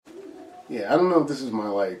Yeah, I don't know if this is my,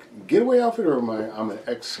 like, getaway outfit or I'm an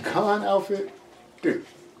ex-con outfit. Dude.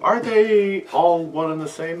 Aren't they all one and the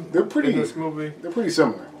same They're pretty, in this movie? They're pretty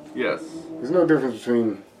similar. Yes. There's no difference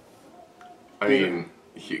between... I mean,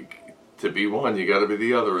 to be one, you gotta be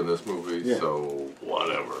the other in this movie, so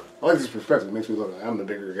whatever. I like this perspective. It makes me look like I'm the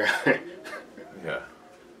bigger guy. Yeah.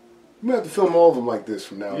 I'm gonna have to film all of them like this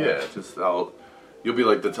from now on. Yeah, you'll be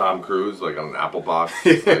like the Tom Cruise, like on an Apple box.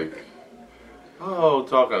 Like, oh,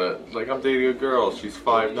 like I'm dating a girl, she's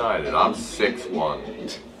 5'9", and I'm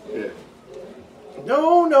 6'1". Yeah.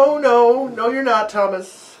 No, you're not,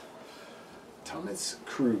 Thomas. Thomas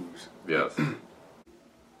Cruise. Yes.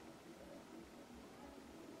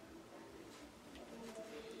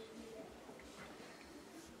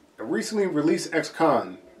 A recently released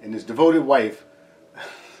ex-con and his devoted wife.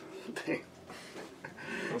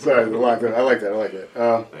 Sorry, I like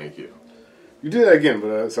that. Thank you. You did that again,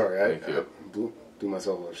 but sorry, Thank I blew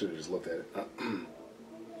myself up. I should have just looked at it.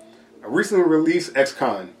 A recently released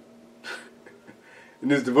ex-con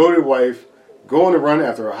and his devoted wife go on a run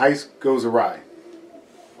after a heist goes awry.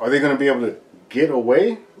 Are they going to be able to get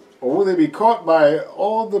away, or will they be caught by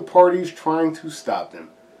all the parties trying to stop them?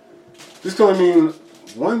 This can only mean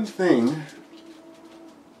one thing.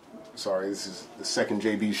 Sorry, this is the second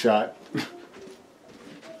JB shot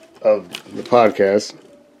of the podcast.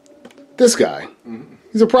 This guy,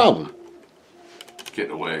 he's a problem.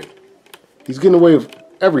 Getting away. He's getting away with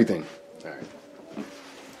everything. All right.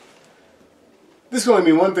 This can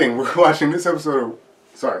only mean one thing. We're watching this episode of...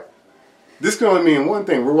 Sorry. This can only mean one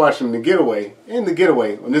thing. We're watching The Getaway and The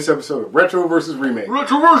Getaway on this episode of Retro vs. Remake.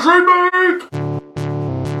 Retro vs. Remake!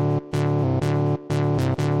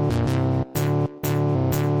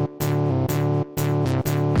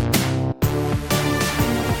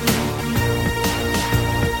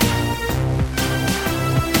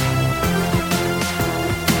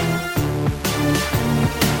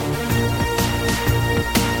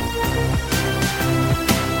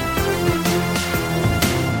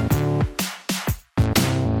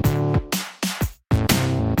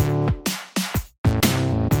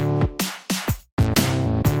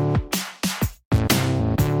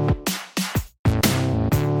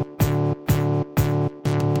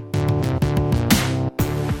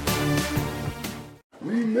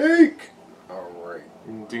 Remake! Alright.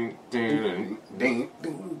 Ding, ding, Ding,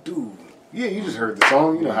 ding, ding. Yeah, you just heard the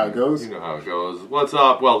song. You know how it goes. You know how it goes. What's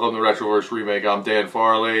up? Welcome to Retro vs. Remake. I'm Dan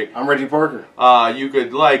Farley. I'm Reggie Parker. You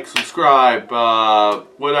could like, subscribe,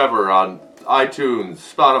 whatever, on iTunes,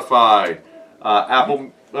 Spotify,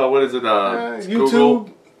 Apple, what is it? YouTube. Google.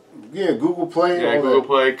 Yeah, Google Play. Yeah, Google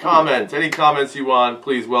Play. Comment. Any comments you want,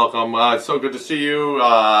 please welcome. It's so good to see you.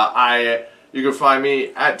 You can find me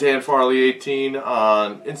at DanFarley18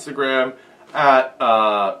 on Instagram, at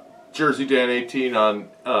JerseyDan18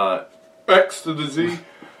 on X to the Z,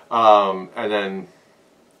 and then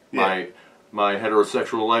my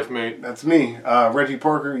heterosexual life mate. That's me, Reggie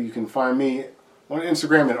Parker. You can find me on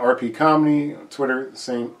Instagram at RP Comedy, on Twitter, the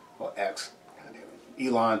same, well, X,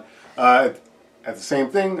 Elon, at the same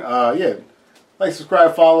thing. Yeah, like,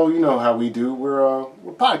 subscribe, follow. You know how we do. We're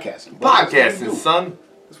podcasting. Podcasting, son.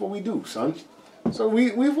 That's what we do, son. So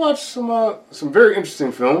we've watched some very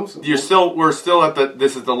interesting films. We're still at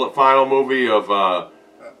this is the final movie of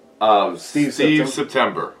Steve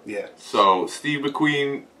September. Yeah. So Steve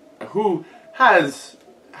McQueen, who has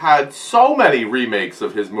had so many remakes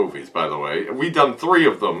of his movies, by the way. We've done 3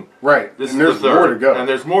 of them. Right. This and is there's the 3rd. More to go. And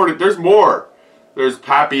there's more. There's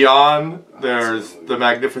Papillon. There's The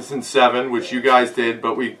Magnificent Seven, which you guys did,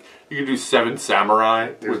 but you can do Seven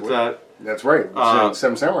Samurai with that. That's right.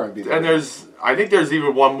 Seven Samurai would be there. And I think there's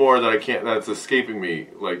even one more that's escaping me,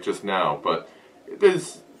 like, just now, but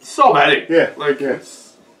there's so many. Yeah. Like, yeah.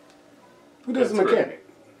 Who does the mechanic? Great.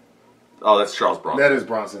 Oh, that's Charles Bronson. That is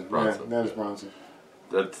Bronson. Yeah, that is Bronson.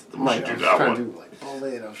 We should do that one.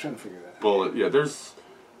 I was trying to figure that out. Bullet. Yeah, there's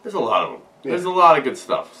a lot of them. Yeah. There's a lot of good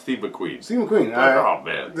stuff. Steve McQueen. Oh,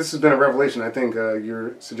 man. This has been a revelation. I think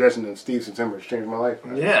your suggestion of Steve September has changed my life.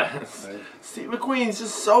 Yeah. Steve McQueen's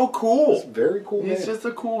just so cool. He's very cool man. He's just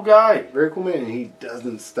a cool guy. Very cool man, and he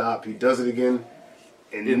doesn't stop. He does it again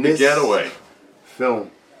in The Getaway film.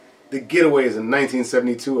 The Getaway is a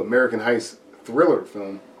 1972 American heist thriller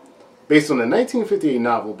film based on a 1958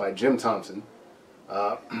 novel by Jim Thompson.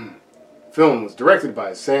 Film was directed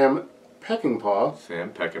by Sam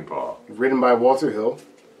Peckinpah. Written by Walter Hill.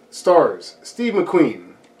 Stars Steve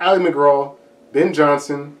McQueen, Ally McGraw, Ben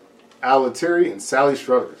Johnson, Al Lettieri, and Sally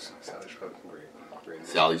Struthers.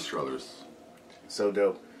 Sally Struthers. So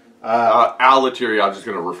dope. Al Lettieri, I'm just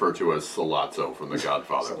going to refer to as Sollozzo from The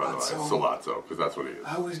Godfather, by the way. Sollozzo, because that's what he is.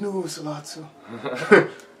 I always knew it was Sollozzo.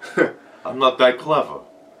 I'm not that clever.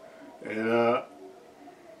 And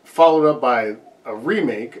followed up by a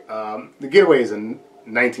remake. The Getaway is a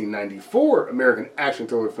 1994 American action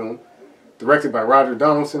thriller film directed by Roger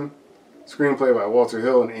Donaldson, screenplay by Walter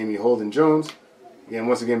Hill and Amy Holden Jones. Again,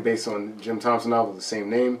 once again based on Jim Thompson novel with the same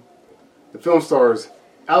name. The film stars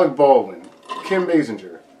Alec Baldwin, Kim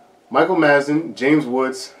Basinger, Michael Madsen, James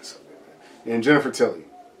Woods, and Jennifer Tilly.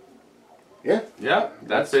 Yeah. Yeah,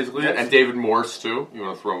 that's basically it. And David Morse too. You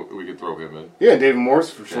want to throw? We could throw him in. Yeah, David Morse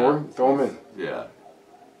for sure. Yeah. Throw him in. Yeah,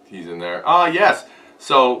 he's in there. Yes.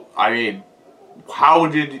 So, I mean, how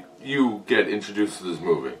did you get introduced to this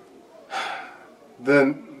movie?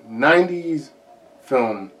 The 90s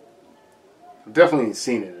film, I've definitely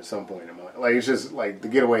seen it at some point in my life. Like, it's just like The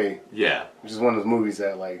Getaway. Yeah. It's just one of those movies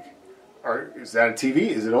that, like, is that a TV?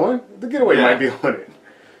 Is it on? The Getaway might be on it.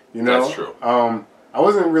 You know? That's true. I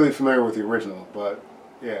wasn't really familiar with the original, but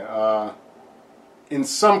yeah, in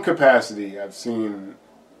some capacity, I've seen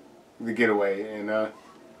The Getaway, and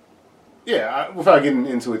without getting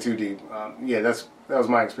into it too deep, that was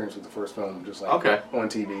my experience with the first film, just like on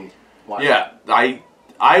TV. Watching. Yeah,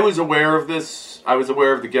 I was aware of this. I was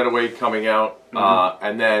aware of The Getaway coming out,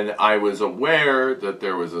 and then I was aware that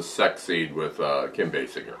there was a sex scene with Kim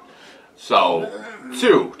Basinger. So,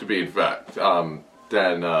 two to be in fact.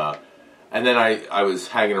 And then I was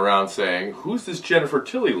hanging around saying, who's this Jennifer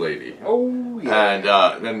Tilly lady? Oh, yeah.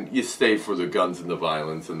 And then you stay for the guns and the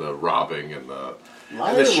violence and the robbing and the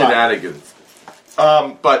shenanigans.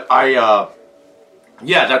 But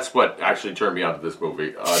that's what actually turned me on to this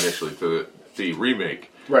movie, initially, to the remake.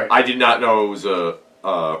 Right. I did not know it was a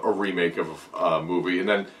remake of a movie. And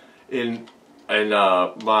then in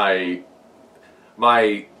my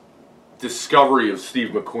discovery of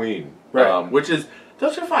Steve McQueen, which is...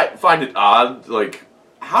 Don't you find it odd? Like,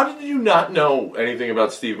 how did you not know anything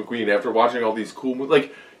about Steve McQueen after watching all these cool movies?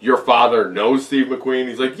 Like, your father knows Steve McQueen.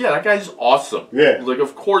 He's like, yeah, that guy's awesome. Yeah. Like,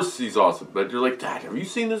 of course he's awesome. But you're like, Dad, have you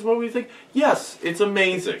seen this movie? He's like, yes, it's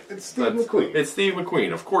amazing. It's Steve McQueen. It's Steve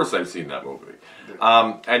McQueen. Of course I've seen that movie.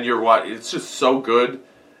 And it's just so good.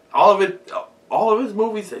 All of his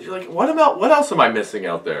movies, you're like, what else am I missing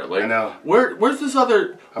out there? Like, I know. Where's this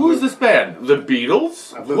other? Who's this band? The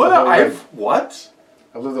Beatles? What?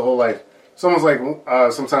 I've lived the whole life. It's almost like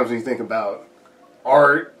sometimes when you think about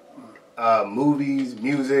art, movies,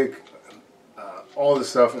 music, all this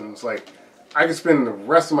stuff, and it's like I could spend the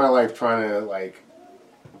rest of my life trying to like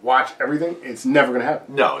watch everything. It's never gonna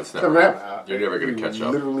happen. No, it's never gonna happen. You're never gonna catch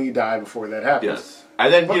up. Literally die before that happens. Yes.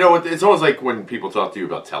 And then, you know, it's almost like when people talk to you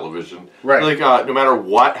about television. Right. Like, no matter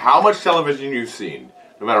how much television you've seen,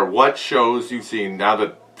 no matter what shows you've seen, now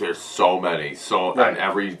that there's so many, and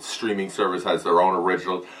every streaming service has their own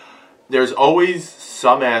original. There's always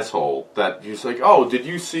some asshole that you're just like, oh, did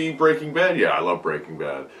you see Breaking Bad? Yeah, I love Breaking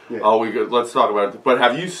Bad. Yeah. Oh, let's talk about it. But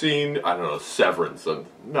have you seen, I don't know, Severance?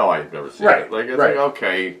 No, I've never seen it. Like, it's like,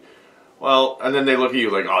 okay, well, and then they look at you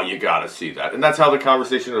like, oh, you gotta see that. And that's how the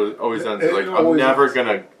conversation always ends. Like, I'm never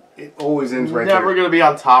gonna... It always ends right there. Never gonna be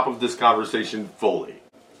on top of this conversation fully.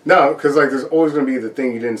 No, because, like, there's always gonna be the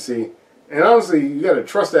thing you didn't see. And honestly, you got to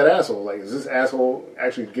trust that asshole. Like, is this asshole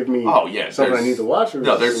actually giving me something I need to watch? Or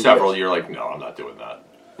no, there's several. You're like, no, I'm not doing that.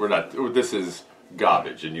 We're not. This is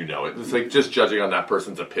garbage, and you know it. It's like just judging on that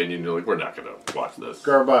person's opinion. You're like, we're not going to watch this.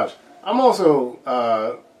 Garbage. I'm also,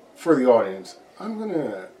 for the audience, I'm going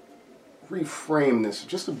to reframe this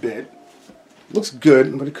just a bit. Looks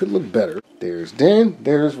good, but it could look better. There's Dan,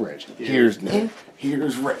 there's Reg. Here's Dan,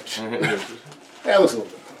 here's Reg. That looks a little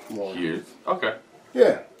bit more. Here's, okay.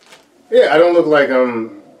 Yeah. Yeah, I don't look like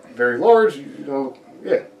I'm very large. You don't.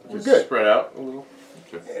 Yeah, we're good. Spread out a little.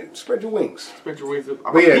 Okay. Yeah, spread your wings. Spread your wings.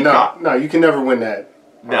 But yeah, no, you can never win that.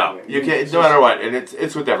 No, you can't. No matter what, and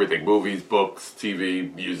it's with everything: movies, books,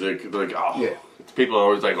 TV, music. Like, people are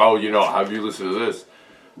always like, oh, you know, have you listened to this?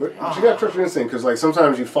 But you got to trust your instinct because, like,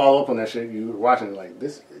 sometimes you follow up on that shit. You're watching, like,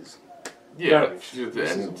 this is garbage.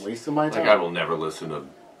 This is a waste of my time. Like, I will never listen to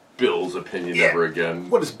Bill's opinion ever again.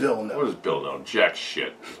 What does Bill know? What does Bill know? Jack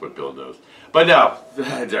shit is what Bill knows. But no,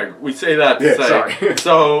 Jack, we say that to say.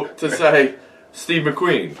 So, to say, Steve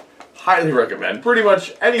McQueen, highly recommend. Pretty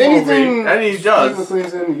much anything movie, and he does. Steve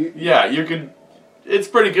McQueen's in. You can. It's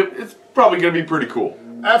pretty good. It's probably going to be pretty cool.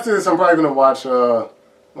 After this, I'm probably going to watch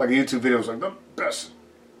like YouTube videos like the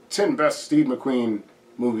 10 best Steve McQueen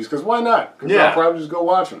movies. Because why not? Because I'll probably just go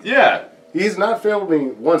watch them. Yeah. He's not failed me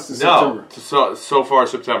once this September. So far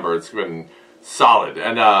September, it's been solid.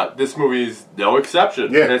 And this movie is no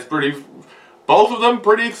exception. Yeah. And it's both of them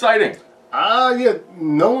pretty exciting. Yeah.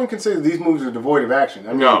 No one can say that these movies are devoid of action.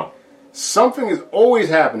 I mean, something is always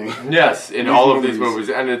happening. Yes, in all of these movies.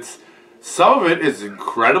 And Some of it is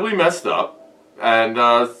incredibly messed up, and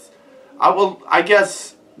I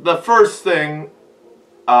guess the first thing,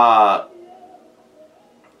 I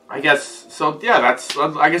guess so. Yeah,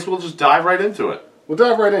 I guess we'll just dive right into it. We'll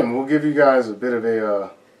dive right in. We'll give you guys a bit of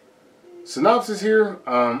a synopsis here.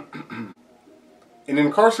 An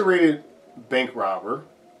incarcerated bank robber,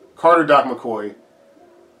 Carter Doc McCoy,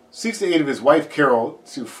 seeks the aid of his wife Carol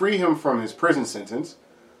to free him from his prison sentence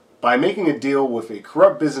by making a deal with a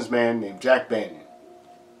corrupt businessman named Jack Banyan.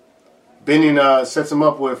 Banyan sets him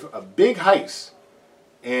up with a big heist,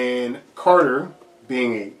 and Carter,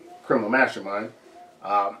 being a criminal mastermind,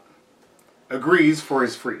 agrees for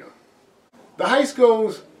his freedom. The heist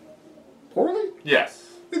goes poorly? Yes.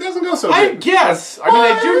 It doesn't go so good. I guess. I mean,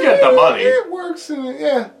 they do get the money. It works, and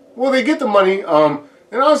yeah. Well, they get the money, and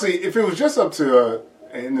honestly, if it was just up to,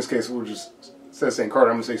 in this case, we'll just, instead of saying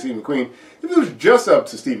Carter, I'm going to say Steve McQueen. If it was just up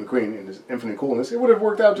to Steve McQueen and his infinite coolness, it would have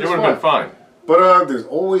worked out just fine. It would have been fine. But there's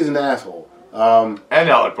always an asshole. And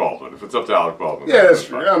Alec Baldwin, if it's up to Alec Baldwin. Yeah, that's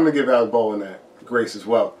true. I'm going to give Alec Baldwin that grace as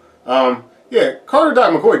well. Yeah, Carter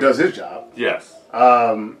Doc McCoy does his job. Yes.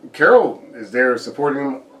 Carol is there supporting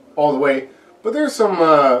him all the way. But there's some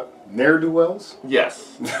ne'er-do-wells.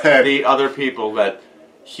 Yes. The other people that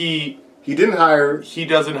he didn't hire. He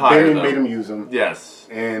doesn't hire them. Made him use them. Yes.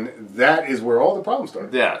 And that is where all the problems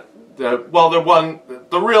start. Yeah. The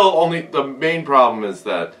main problem is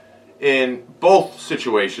that in both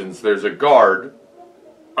situations there's a guard.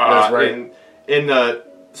 That's right. In the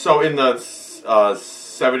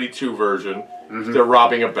 72 version, they're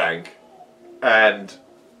robbing a bank, and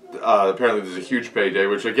apparently there's a huge payday.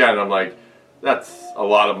 Which again, I'm like, that's a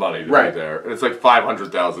lot of money to be there, and it's like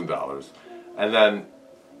 $500,000. And then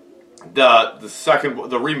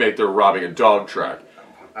the remake, they're robbing a dog track.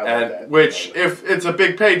 Which, if it's a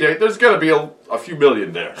big payday, there's going to be a few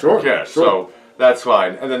million there. Sure. Cash, so that's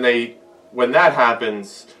fine. And then when that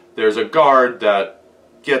happens, there's a guard that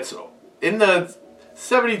gets, in the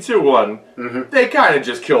 72 one, they kind of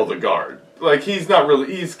just kill the guard. Like, he's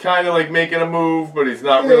kind of like making a move, but he's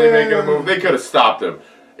not really making a move. They could have stopped him.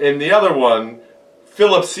 In the other one,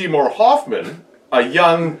 Philip Seymour Hoffman, a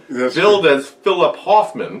young, billed as Philip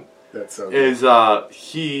Hoffman, that's so is,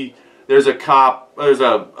 there's a cop, there's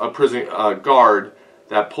a prison guard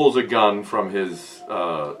that pulls a gun from his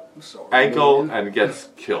ankle and gets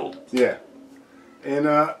killed. Yeah.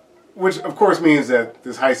 And, which of course means that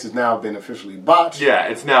this heist has now been officially botched. Yeah,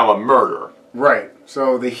 it's now a murder. Right.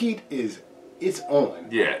 So the heat is its own.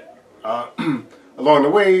 Yeah. Along the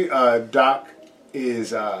way, Doc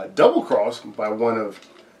is double-crossed by one of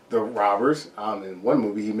the robbers. In one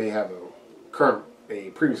movie, he may have a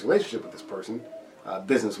previous relationship with this person,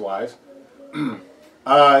 business-wise.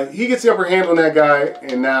 He gets the upper hand on that guy,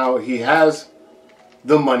 and now he has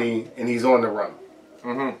the money, and he's on the run.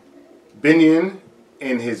 Banyan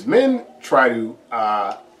and his men try to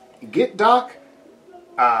get Doc.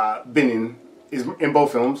 Banyan, in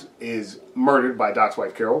both films, is murdered by Doc's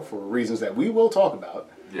wife, Carol, for reasons that we will talk about.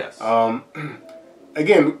 Yes.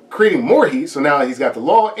 Again, creating more heat, so now he's got the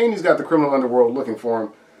law and he's got the criminal underworld looking for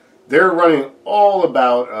him. They're running all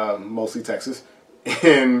about mostly Texas,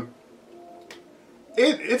 and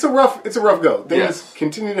it's a rough go. Things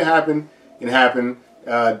continue to happen and happen.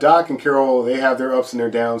 Doc and Carol, they have their ups and their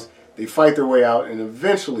downs. They fight their way out, and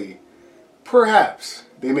eventually, perhaps,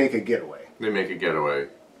 they make a getaway. And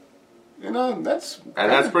that's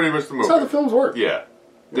pretty much the movie. That's how the films work. Yeah.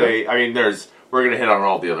 We're going to hit on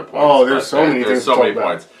all the other points. Oh, there's so many things to talk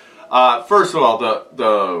about. Points. First of all,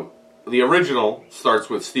 the original starts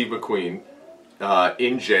with Steve McQueen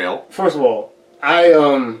in jail. First of all,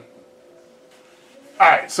 all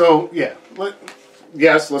right, so, yeah.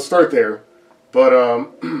 Let's start there. But,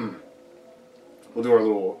 we'll do our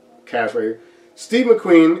little cast right here. Steve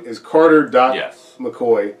McQueen is Carter Doc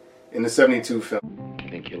McCoy in the 72 film. I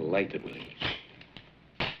think you'll like it, Willie.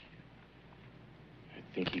 I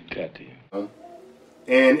think he got to you.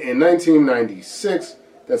 And in 1996,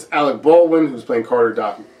 that's Alec Baldwin, who's playing Carter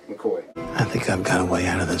Doc McCoy. I think I've got a way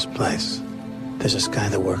out of this place. There's this guy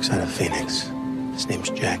that works out of Phoenix. His name's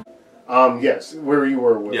Jack. Yes, where you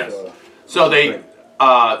were with... Yes. So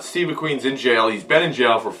Steve McQueen's in jail. He's been in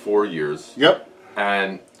jail for 4 years. Yep.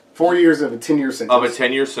 And 4 years of a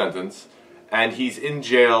 10-year sentence. And he's in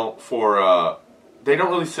jail for, they don't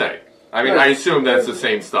really say. I mean, I assume that's the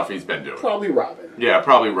same stuff he's been doing. Probably robbing. Yeah,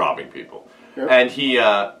 probably robbing people. Yep. And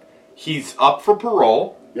he's up for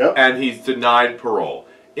parole, yep. And he's denied parole.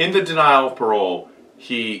 In the denial of parole,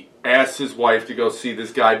 he asks his wife to go see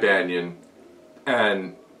this guy Banyan,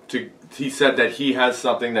 and he said that he has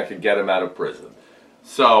something that could get him out of prison.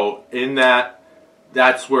 So in that,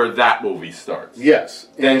 that's where that movie starts. Yes.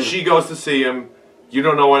 Then she goes to see him. You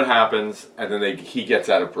don't know what happens, and then he gets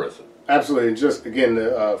out of prison. Absolutely. Just, again,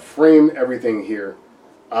 to frame everything here,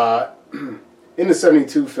 in the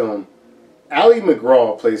 72 film, Ally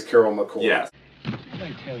McGraw plays Carol McCoy. Yes. What did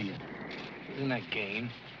I tell you? Isn't that game?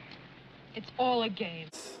 It's all a game.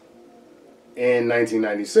 In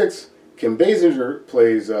 1996, Kim Basinger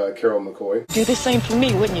plays Carol McCoy. Do the same for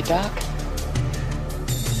me, wouldn't you, Doc?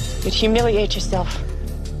 You'd humiliate yourself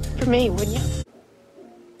for me, wouldn't you?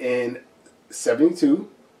 In 72,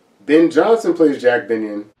 Ben Johnson plays Jack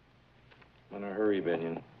Binion. In a hurry,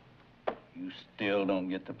 Benyon. You still don't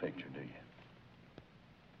get the picture, do you?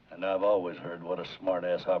 And I've always heard what a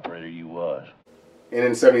smart-ass operator you was. And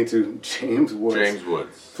in 72, James Woods. James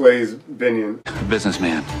Woods plays Binion. A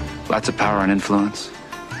businessman, lots of power and influence.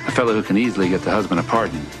 A fellow who can easily get the husband a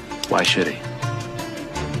pardon. Why should he?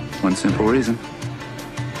 One simple reason.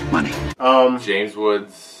 Money. James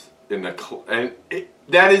Woods in the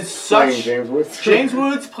that is such playing James Woods. James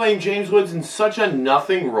Woods playing James Woods in such a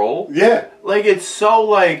nothing role. Yeah, like it's so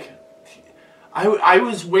like I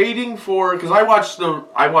was waiting for because I watched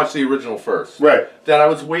the original first. Right. That I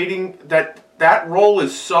was waiting that role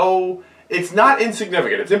is so it's not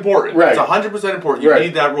insignificant. It's important. Right. It's 100% important. You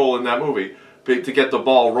need that role in that movie to get the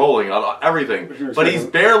ball rolling on everything. But he's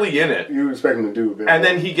barely in it. You expect him to do a bit. And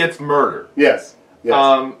then he gets murdered. Yes.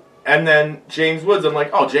 Yes. And then James Woods, I'm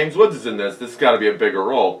like, oh, James Woods is in this. This has got to be a bigger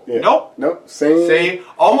role. Yeah. Nope. Same.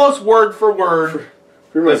 Almost word for word,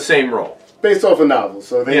 the same role. Based off a novel.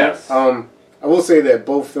 So they, yes. I will say that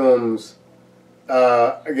both films,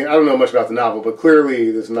 again, I don't know much about the novel, but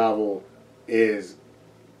clearly this novel is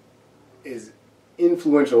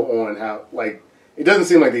influential on how, like, it doesn't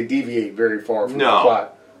seem like they deviate very far from the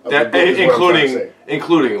plot of the book,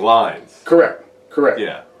 including lines. Correct.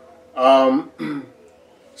 Yeah.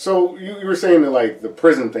 So you were saying that, like, the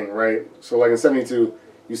prison thing, right? So, like, in 72,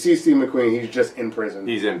 you see Steve McQueen, he's just in prison.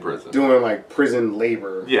 He's in prison. Doing, like, prison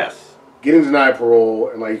labor. Yes. Getting denied parole,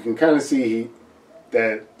 and, like, you can kind of see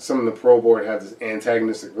that some of the parole board have this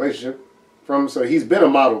antagonistic relationship from him. So he's been a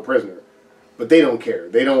model prisoner, but they don't care.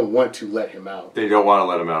 They don't want to let him out. They don't want to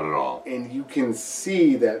let him out at all. And you can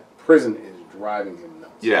see that prison is driving him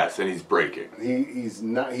nuts. Yes, and he's breaking. He's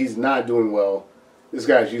not doing well. This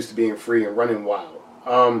guy's used to being free and running wild.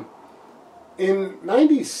 In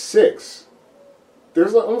 96,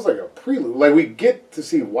 there's almost like a prelude. Like, we get to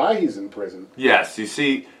see why he's in prison. Yes, you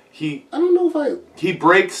see, I don't know if he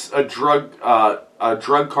breaks a drug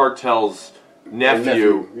cartel's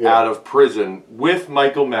nephew out of prison with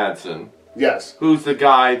Michael Madsen. Yes. Who's the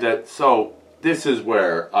guy that... So, this is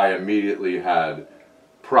where I immediately had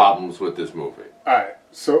problems with this movie. Alright,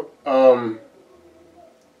 so,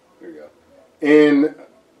 here we go. In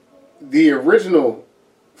the original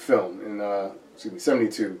film, in,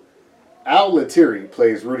 72, Al Lettieri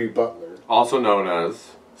plays Rudy Butler. Also known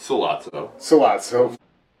as Sollozzo.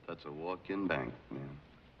 That's a walk-in bank, man.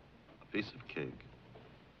 A piece of cake.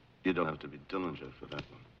 You don't have to be Dillinger for that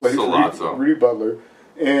one. Sollozzo. Rudy Butler.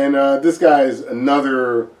 And this guy is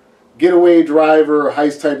another getaway driver,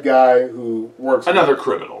 heist-type guy who works... Another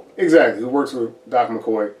criminal. Exactly, who works with Doc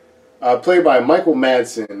McCoy. Played by Michael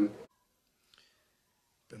Madsen.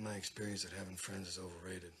 Been my experience that having friends is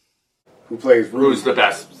overrated. Who plays Rudy. Who's the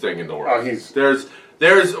best thing in the world. Oh, he's...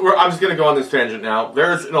 I'm just going to go on this tangent now.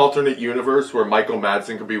 There's an alternate universe where Michael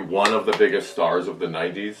Madsen could be one of the biggest stars of the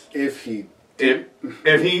 90s.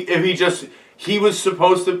 He was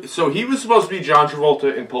supposed to be John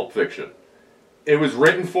Travolta in Pulp Fiction. It was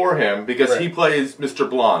written for him because he plays Mr.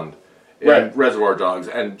 Blonde in Reservoir Dogs,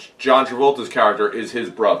 and John Travolta's character is his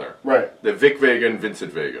brother. Right. The Vic Vega and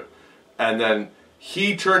Vincent Vega. And then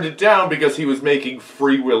he turned it down because he was making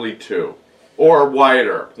Free Willy 2. Or Wyatt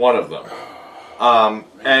Earp, one of them.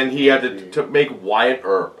 And he had to make Wyatt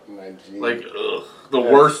Earp. Like,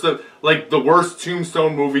 the worst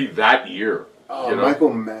Tombstone movie that year. Oh, you know?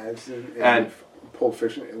 Michael Madsen and Pulp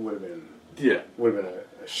Fiction, it would have been... Yeah. Would have been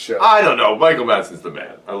a show. I don't know. Michael Madsen's the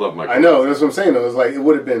man. I love Michael I know, Madsen. that's what I'm saying, though. It was like, it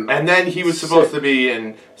would have been... And then he was supposed to be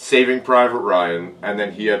in Saving Private Ryan, and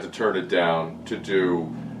then he had to turn it down to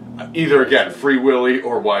do either, again, Free Willy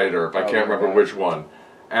or Wyatt Earp. I can't remember which one.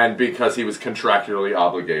 And because he was contractually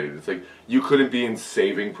obligated. It's like, you couldn't be in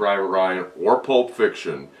Saving Private Ryan or Pulp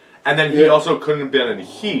Fiction. And then he also couldn't have been in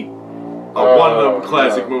Heat, one of the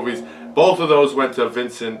classic movies. Both of those went to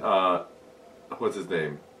Vincent, what's his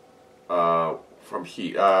name? From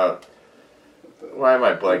Heat. Why am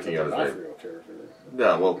I blanking on his name?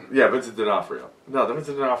 Vincent D'Onofrio. No, the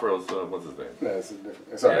Vincent D'Onofrio's, what's his name? No, it's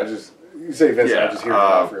different. Sorry, you say Vincent, I just hear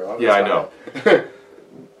D'Onofrio. I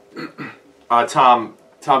know. Tom,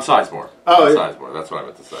 Tom Sizemore. Oh, Tom Sizemore. That's what I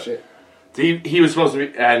meant to say. Shit. He was supposed to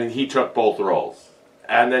be, and he took both roles.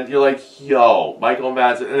 And then you're like, yo, Michael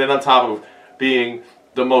Madsen. And then on top of being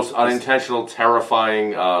the most unintentional,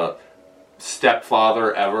 terrifying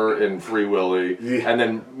stepfather ever in Free Willy, and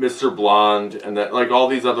then Mr. Blonde, and then like all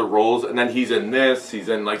these other roles, and then he's in this, he's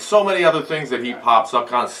in like so many other things that he pops up,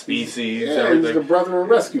 kind of Species, everything. He's the brother in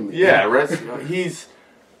Rescue Me. Yeah,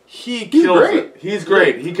 he kills it. He's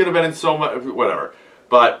great. He could have been in so much, whatever.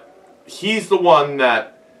 But he's the one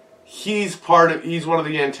that he's one of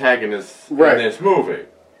the antagonists in this movie.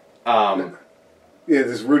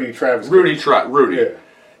 This Rudy Travis. Rudy. Yeah.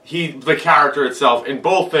 The character itself in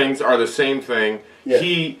both things are the same thing. Yeah.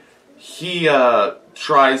 He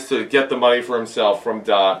tries to get the money for himself from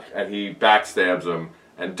Doc, and he backstabs him,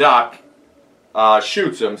 and Doc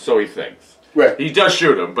shoots him, so he thinks. Right. He does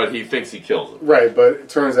shoot him, but he thinks he kills him. Right, but it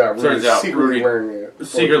turns out secretly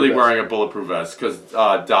Rudy wearing a bulletproof vest because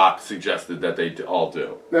Doc suggested that they all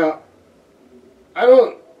do. Now, I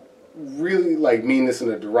don't really mean this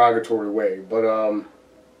in a derogatory way, but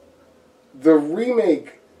the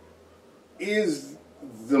remake is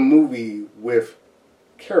the movie with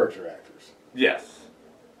character actors. Yes.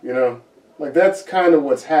 You know? Like, that's kind of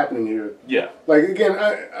what's happening here. Yeah. Like, again,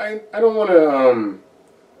 I don't want to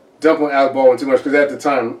dump on Alec Baldwin too much, because at the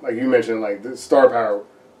time, like you mentioned, like, the star power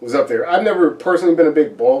was up there. I've never personally been a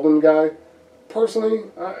big Baldwin guy, personally,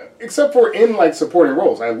 except for in, like, supporting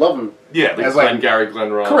roles. I love him. Yeah, as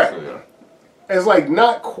Glenn Ross. Correct. Yeah. As, like,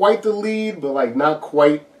 not quite the lead, but, like, not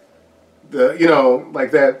quite the, you know,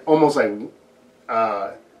 like that, almost like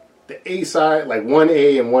the A side, like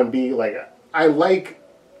 1A and 1B. Like, I like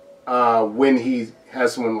when he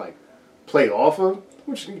has someone, like, play off of,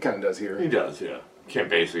 which he kind of does here. He does, yeah. Kim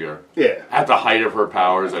Basinger. Yeah. At the height of her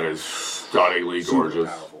powers, and is stunningly gorgeous. Super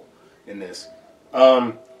powerful in this.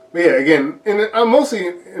 But yeah, again, and I'm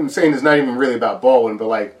mostly saying it's not even really about Baldwin, but,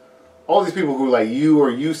 like, all these people who, like, you are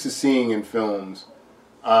used to seeing in films,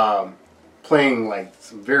 playing, like,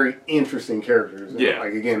 some very interesting characters. Yeah.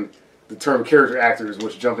 Like, again, the term character actor is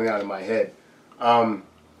what's jumping out in my head.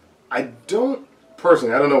 I don't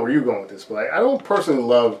personally, I don't know where you're going with this, but I don't personally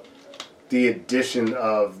love the addition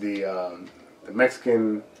of the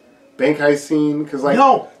Mexican bank heist scene, because, like,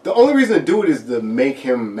 the only reason to do it is to make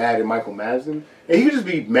him mad at Michael Madsen, and he could just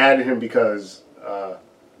be mad at him because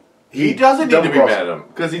he doesn't need to be mad at him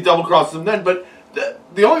because he double crosses him then. But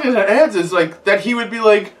the only thing that adds is, like, that he would be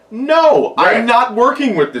like, no, I'm not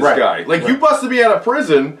working with this guy. Like, you busted me out of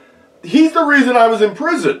prison. He's the reason I was in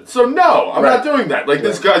prison. So no, I'm not doing that. Like,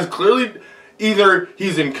 this guy's clearly either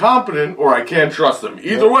he's incompetent or I can't trust him.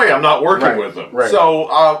 Either way, I'm not working with him.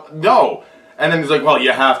 So no. And then he's like, well,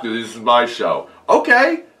 you have to. This is my show.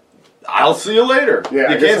 Okay, I'll see you later.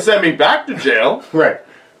 Yeah, you can't send me back to jail. Right.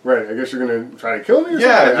 I guess you're going to try to kill me or something?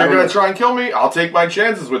 Yeah, if you're going to try and kill me, I'll take my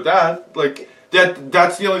chances with that. Like,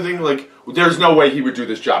 that's the only thing, like, there's no way he would do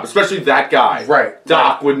this job. Especially that guy. Right.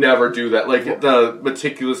 Doc would never do that. Like, the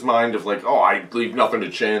meticulous mind of, like, oh, I leave nothing to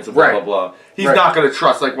chance, and blah, blah, blah. He's not going to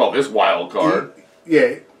trust, like, well, this wild card.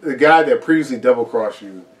 The guy that previously double-crossed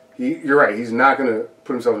you, you're right, he's not going to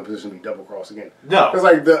put himself in a position to be double-crossed again. No. Because,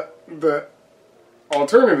 like, the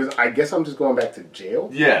alternative is, I guess I'm just going back to jail.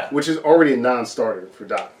 Yeah. Which is already a non-starter for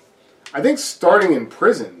Doc. I think starting in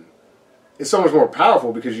prison is so much more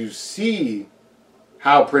powerful because you see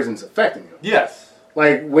how prison's affecting him. Yes.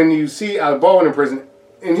 Like, when you see Alec Baldwin in prison,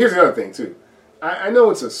 and here's the other thing, too. I know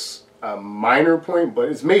it's a minor point, but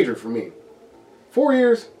it's major for me. 4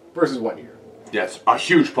 years versus 1 year. Yes, a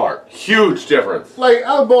huge part. Huge difference. Like,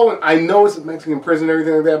 Alec Baldwin, I know it's a Mexican prison and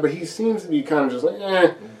everything like that, but he seems to be kind of just like,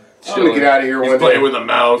 I'm going to get out of here one day. He's playing with a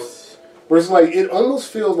mouse. But it's like, it almost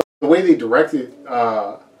feels like the way they directed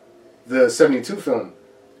the 72 film,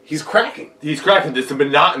 he's cracking. He's cracking. It's the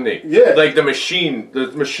monotony. Yeah. Like the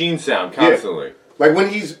machine sound constantly. Yeah. Like when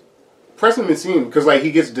he's pressing the scene, because like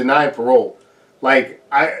he gets denied parole. Like,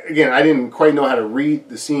 I didn't quite know how to read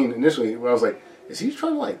the scene initially, but I was like, is he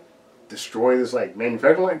trying to like destroy this like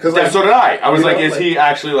manufacturing line? Because so did I. I was like, is he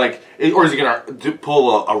actually like, or is he gonna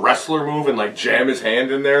pull a wrestler move and like jam his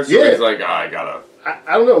hand in there? So he's like, I gotta.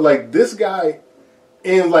 I don't know. Like this guy,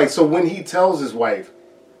 and like so when he tells his wife,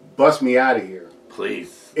 "Bust me out of here,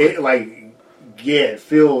 please." It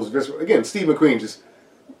feels visceral. Again, Steve McQueen just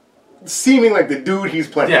seeming like the dude he's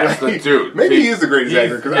playing. Yes, like, the dude. Maybe he is the greatest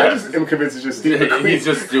actor because I just am convinced it's just Steve McQueen. He's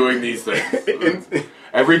just doing these things.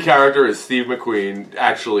 Every character is Steve McQueen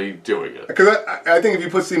actually doing it. Because I think if you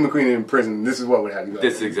put Steve McQueen in prison, this is what would happen.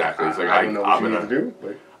 This is exactly. It's like, I don't know what you need to do.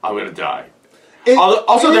 But I'm going to die.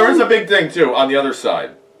 Also, there is a big thing, too, on the other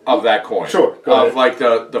side of that coin. Sure. Of like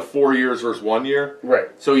the 4 years versus 1 year. Right.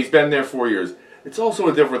 So he's been there 4 years. it's also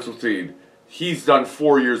a difference between he's done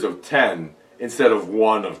 4 years of 10 instead of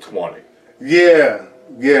 1 of 20. Yeah.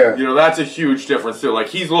 You know, that's a huge difference too. Like,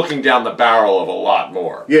 he's looking down the barrel of a lot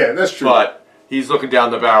more. Yeah, that's true. But he's looking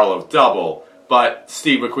down the barrel of double. But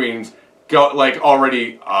Steve McQueen's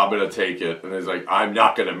already, I'm going to take it. And he's like, I'm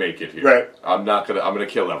not going to make it here. Right. I'm going to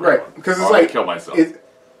kill everyone. Right. Because it's I'm like, going to kill myself.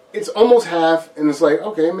 It's almost half, and it's like,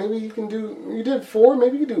 okay, maybe you did 4,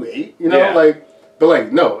 maybe you do 8, you know? Yeah.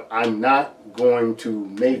 But no, I'm not going to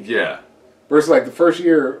make it. Yeah. Versus like the first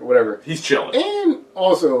year or whatever. He's chilling. And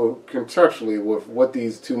also, contextually, with what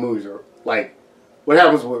these two movies are, like, what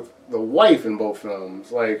happens with the wife in both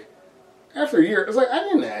films, like, after a year, it's like, I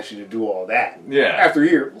didn't ask you to do all that. Yeah. After a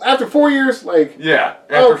year. After 4 years, like... Yeah.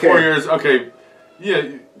 After 4 years, okay. Yeah,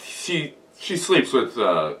 she sleeps with...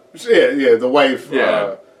 the wife...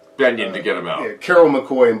 Yeah, Benyon to get him out. Yeah, Carol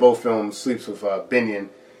McCoy in both films sleeps with Benyon.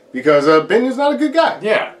 Because Benyon's not a good guy.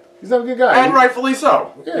 Yeah. He's not a good guy. And rightfully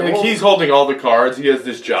so. Yeah, he's holding all the cards. He has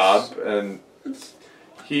this job, and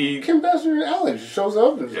Kim Basinger and Alex shows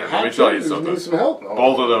up and let me tell you something. Needs some help.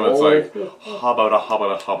 Both of them, it's like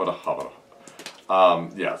habada.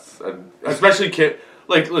 Yes, and especially Kim.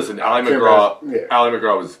 Like, listen, Ally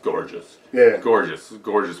McGraw was gorgeous. Yeah, gorgeous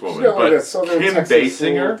woman. Like but Kim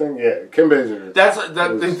Basinger, Kim Basinger. That's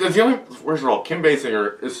the only. First of all, Kim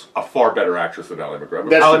Basinger is a far better actress than Ally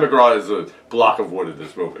McGraw. Ally McGraw is a block of wood in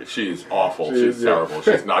this movie. She's awful. She's terrible.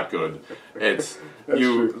 She's not good. It's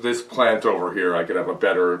this plant over here. I could have a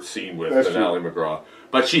better scene with than Ally McGraw,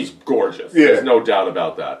 but she's gorgeous. Yeah. There's no doubt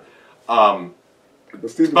about that. But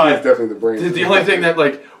Steve McQueen is definitely the brain. The only thing that,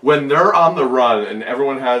 like, when they're on the run and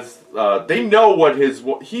everyone has, they know what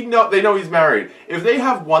they know he's married. If they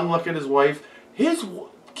have one look at his wife,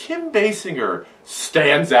 Kim Basinger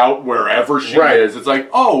stands out wherever she is. It's like,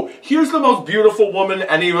 oh, here's the most beautiful woman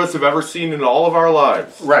any of us have ever seen in all of our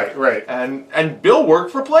lives. Right. And Bill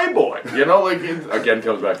worked for Playboy. You know, like, again,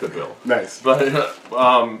 comes back to Bill. Nice. But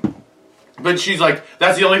she's like,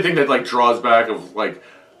 that's the only thing that, like, draws back of, like,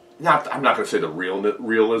 I'm not going to say the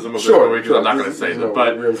realism of this movie, because I'm not going to say that,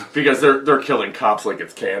 but because they're killing cops like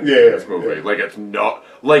it's candy in this movie, like it's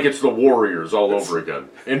the Warriors all over again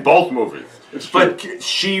in both movies. But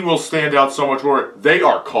she will stand out so much more. They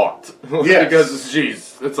are caught because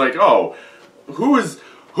it's like, oh, who is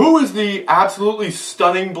the absolutely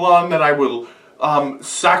stunning blonde that I will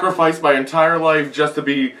sacrifice my entire life just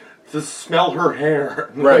to smell her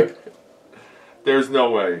hair? Right. There's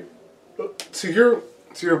no way.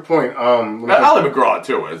 To your point, Ally McGraw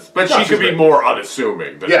too is, but she could be more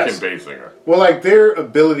unassuming than Kim Basinger. Well, like, their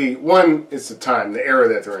ability, one, it's the time, the era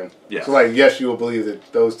that they're in. Yes. So, like, yes, you will believe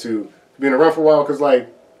that those two have been around for a while, because,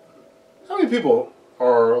 like, how many people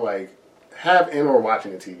are, like, have in or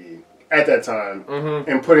watching a TV at that time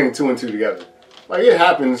and putting 2 and 2 together? Like, it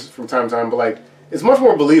happens from time to time, but, like, it's much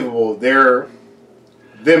more believable them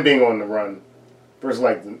being on the run versus,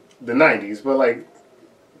 like, the 90s. But, like,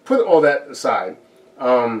 put all that aside.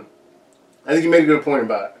 I think you made a good point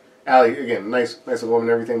about Ally. Again, nice woman and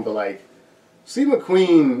everything, but, like, Steve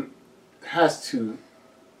McQueen has to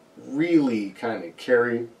really kind of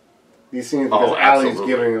carry these scenes because Ally's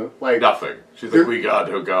giving like nothing. She's like, we got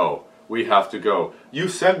to go. We have to go. You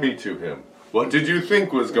sent me to him. What did you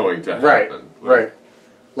think was going to happen? Right.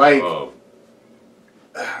 Like,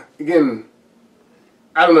 again,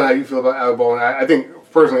 I don't know how you feel about Alec Baldwin. I think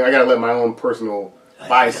personally, I gotta let my own personal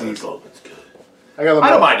biases. I don't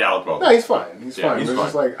mind Alec Baldwin. No, he's fine. He's fine. It's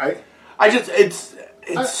just like it's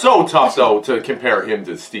so tough though to compare him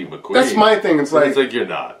to Steve McQueen. That's my thing. It's like you're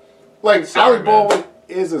not. Like, Alec Baldwin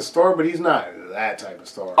is a star, but he's not that type of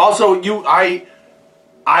star. Also, don't get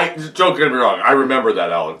me wrong. I remember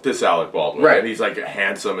this Alec Baldwin, right? And he's like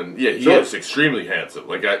handsome, and he is extremely handsome.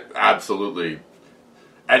 Like, absolutely.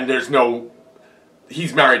 And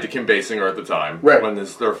he's married to Kim Basinger at the time when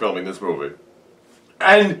they're filming this movie,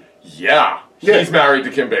 and he's married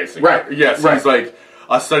to Kim Basinger. Right. Yes, he's like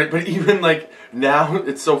a study. But even like now,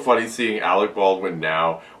 it's so funny seeing Alec Baldwin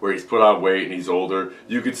now, where he's put on weight and he's older.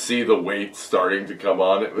 You could see the weight starting to come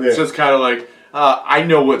on. It's just kind of like, I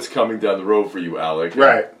know what's coming down the road for you, Alec.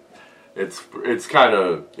 Right. It's kind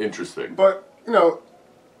of interesting. But,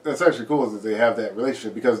 that's actually cool that they have that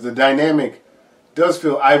relationship, because the dynamic does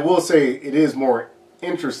feel, I will say, it is more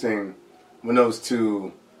interesting when those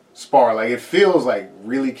two spar. Like, it feels like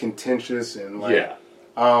really contentious and like,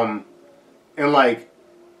 and like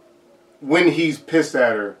when he's pissed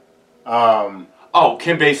at her.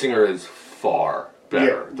 Kim Basinger is far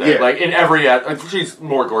better. Like, in every she's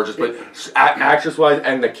more gorgeous, but actress wise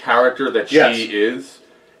and the character that she is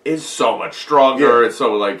so much stronger. It's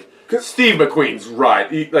so like, Steve McQueen's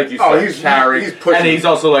right. Like you Oh, said, he's carrying, he's pushing, and he's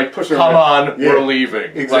also like, pushing come around. on, we're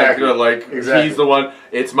leaving. Exactly. Exactly. He's the one.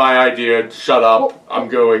 It's my idea. Shut up. I'm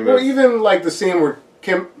going. Well, even like the scene where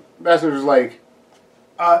Kim Basinger's like,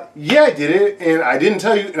 yeah, I did it, and I didn't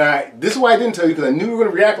tell you, and this is why I didn't tell you, because I knew you were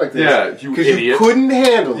going to react like this. Yeah, you idiot. You couldn't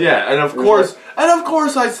handle it. Yeah, and of course,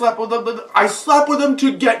 I slept with him. I slept with him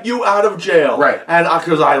to get you out of jail. Right. And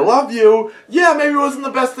because I love you, yeah, maybe it wasn't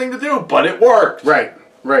the best thing to do, but it worked. Right.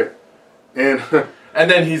 And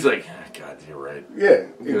then he's like, God, you're right. Yeah.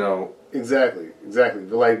 You know. Exactly.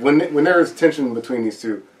 But like, when there is tension between these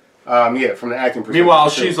two, from the acting perspective.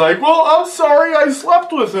 Meanwhile, she's like, well, I'm sorry, I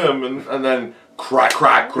slept with him. And then crack.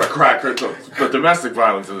 The domestic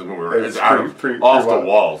violence in this movie is off the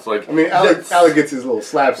walls. Like, I mean, Alec gets his little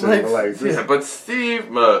slaps in yeah, but Steve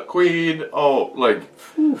McQueen,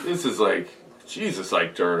 this is like, Jesus,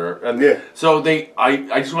 like Turner. And so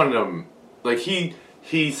I just wanted him, like, he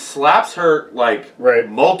slaps her, like,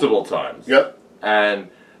 multiple times. Yep. And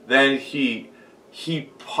then he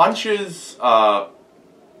punches, what's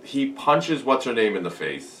her name in the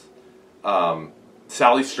face?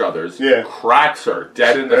 Sally Struthers, cracks her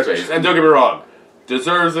dead in the face. And don't get me wrong,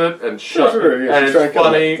 deserves it, and and it's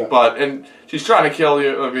funny, and she's trying to kill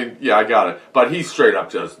you. I mean, yeah, I got it. But he straight up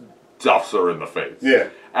just duffs her in the face. Yeah.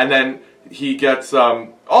 And then he gets,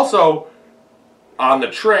 also, on the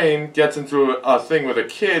train, gets into a thing with a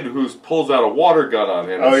kid who pulls out a water gun on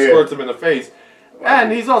him and squirts him in the face.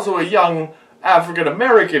 And he's also a young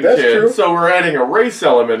African-American kid, true. so we're adding a race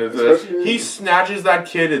element into this. He snatches that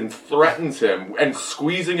kid and threatens him, and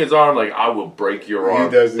squeezing his arm like, I will break your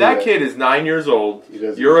arm. That kid is 9 years old.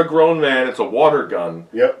 You're a grown man. It's a water gun.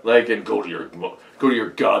 Yep. Like, and go to your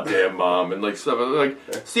goddamn mom, and like stuff. Like,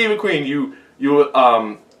 Steve McQueen, you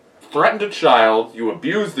threatened a child. You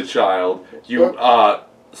abused the child. You're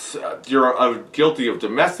guilty of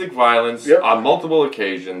domestic violence on multiple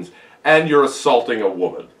occasions, and you're assaulting a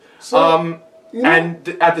woman. And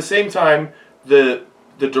at the same time, the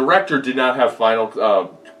director did not have final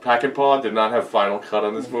Peckinpah did not have final cut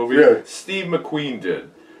on this movie. Really? Steve McQueen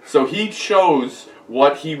did. So he chose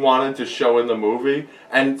what he wanted to show in the movie,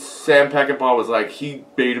 and Sam Peckinpah was like, he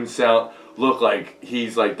made him look like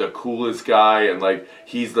he's like the coolest guy, and like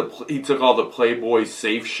he took all the Playboy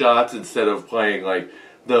safe shots instead of playing like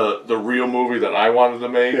the real movie that I wanted to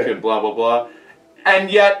make, and blah blah blah.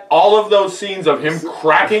 And yet, all of those scenes of him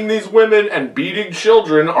cracking these women and beating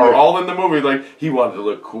children are all in the movie. Like, he wanted to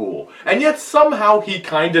look cool. And yet, somehow, he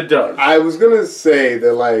kind of does. I was going to say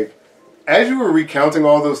that, like, as you were recounting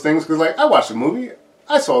all those things, because, like, I watched the movie,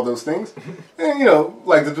 I saw those things. And, you know,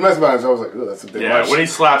 like, the domestic violence, I was like, oh, that's a bit much. Yeah, when he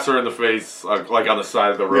slaps her in the face, like on the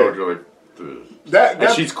side of the road, you're like, ugh.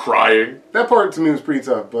 And she's crying. That part, to me, was pretty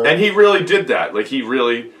tough. But and he really did that. Like, he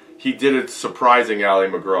did it surprising Ally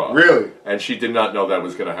McGraw. Really? And she did not know that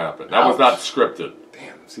was going to happen. That was not scripted.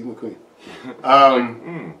 Damn, Steve McQueen.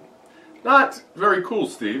 Not very cool,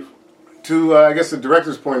 Steve. To, I guess, the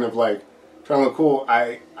director's point of, like, trying to look cool,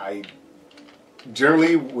 I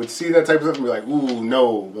generally would see that type of stuff and be like, ooh,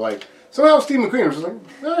 no. But, like, somehow Steve McQueen was just like,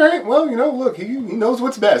 all right, well, you know, look, he knows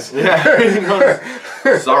what's best. Yeah, he knows.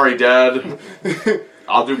 Sorry, Dad.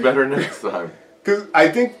 I'll do better next time. Because I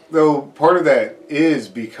think, though, part of that is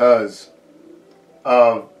because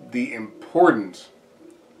of the importance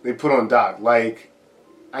they put on Doc. Like,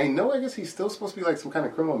 I guess he's still supposed to be, like, some kind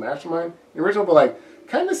of criminal mastermind, the original, but, like,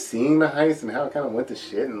 kind of seeing the heist and how it kind of went to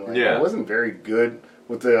shit, and, like, it wasn't very good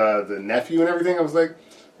with the nephew and everything. I was like,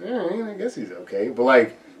 all right, I guess he's okay. But,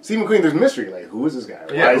 like, Steve McQueen, there's mystery. Like, who is this guy?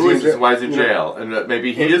 Yeah, why is he in jail? And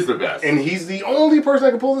maybe he is the best. And he's the only person that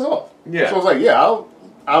can pull this off. Yeah. So I was like, yeah,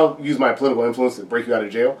 I'll use my political influence to break you out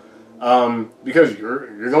of jail, because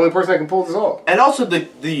you're the only person that can pull this off. And also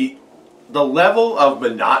the level of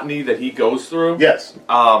monotony that he goes through. Yes.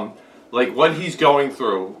 Like what he's going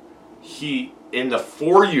through, he in the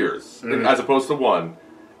 4 years as opposed to 1,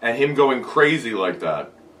 and him going crazy like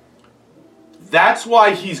that. That's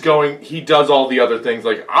why he does all the other things.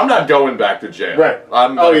 Like, I'm not going back to jail.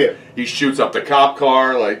 Right. He shoots up the cop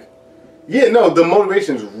car. Like, yeah, no, the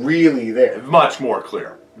motivation's really there. Much more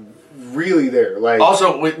clear. Really there. Like,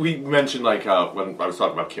 also, we mentioned, like, when I was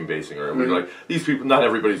talking about Kim Basinger, we were like, these people, not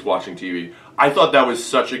everybody's watching TV. I thought that was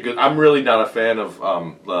such a good, I'm really not a fan of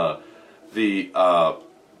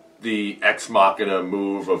the Ex Machina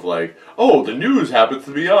move of, like, oh, the news happens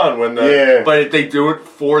to be on when but they do it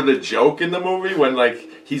for the joke in the movie when, like,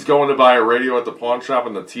 he's going to buy a radio at the pawn shop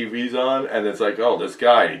and the TV's on, and it's like, oh, this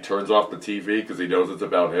guy, he turns off the TV because he knows it's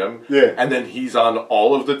about him. Yeah. And then he's on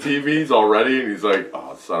all of the TVs already, and he's like,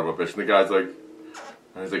 oh, son of a bitch. And the guy's like,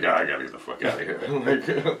 I was like, I gotta get the fuck out of here. Like,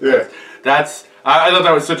 Yeah. I thought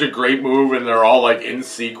that was such a great move, and they're all like in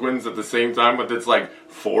sequence at the same time, but it's like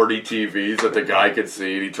 40 TVs that the guy could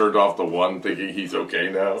see, and he turned off the one thinking he's okay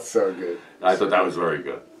now. So good. I thought that was very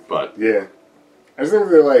good. But yeah. I just think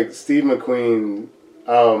that like Steve McQueen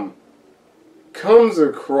comes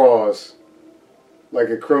across like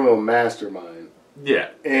a criminal mastermind. yeah.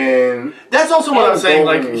 And That's also what I'm saying.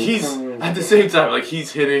 Like Baldwin he's comes- at the same time, like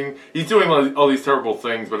he's doing all these terrible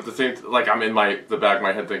things, but at the same, like I'm in the back of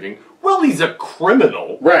my head thinking, well, he's a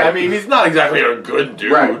criminal, Right. I mean, he's not exactly a good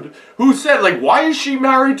dude. Right. Who said like, why is she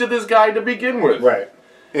married to this guy to begin with? Right.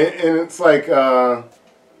 And it's like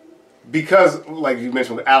because like you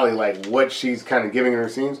mentioned with Allie, like what she's kind of giving in her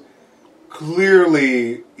scenes,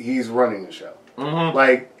 clearly he's running the show. Mm-hmm.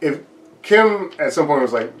 Like if Kim at some point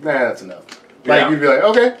was like, nah, that's enough. Like Yeah. you'd be like,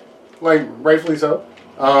 okay, like rightfully so.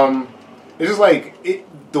 It's just like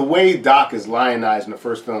the way Doc is lionized in the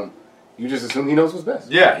first film, you just assume he knows what's best.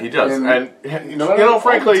 Yeah, he does, and you know,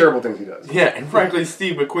 frankly, all the terrible things he does. yeah, and frankly,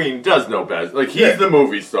 Steve McQueen does know best. Like he's Yeah. the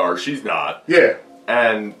movie star, she's not. Yeah,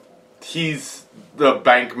 And he's the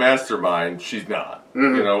bank mastermind, she's not.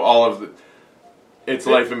 Mm-hmm. You know, all of it's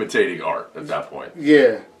life imitating art at that point.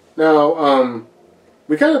 yeah. Now,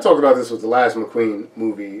 we kind of talked about this with the last McQueen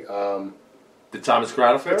movie. The Thomas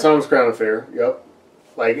Crown Affair? Thomas Crown Affair, yep.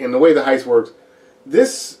 Like, in the way the heist works,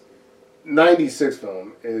 this 96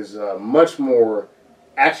 film is much more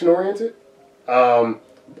action-oriented. I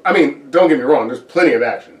mean, don't get me wrong, there's plenty of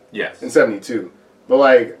action Yes. in 72. But,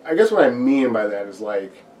 like, I guess what I mean by that is,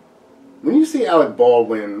 like, when you see Alec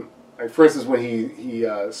Baldwin, like, for instance, when he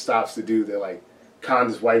stops the dude that, like, conned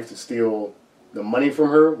his wife to steal the money from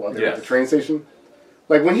her while they're at the train station,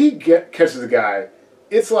 like, when he catches the guy,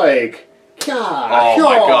 it's like... Oh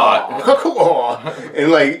my God. Come on.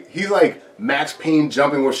 And like he's like Max Payne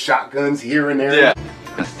jumping with shotguns here and there. Yeah.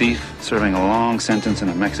 A thief serving a long sentence in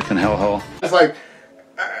a Mexican hellhole. It's like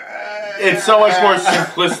It's so much more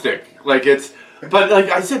simplistic. Like but like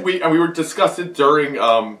I said, we were discussing during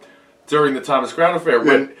the Thomas Crown Affair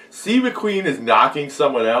when Steve McQueen is knocking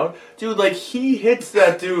someone out, dude. Like he hits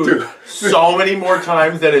that dude so many more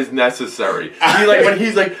times than is necessary. He like when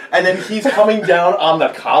he's like, and then he's coming down on the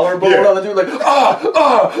collarbone on the dude, like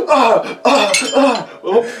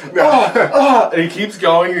and he keeps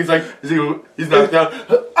going. And he's like, he's knocked down.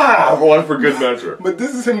 One for good measure. But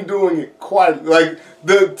this is him doing it quietly. Like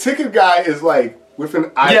the ticket guy is like with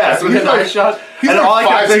an eye yes, shot. with an eye shot. He's and like all I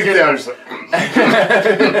kept 5 feet thinking, down.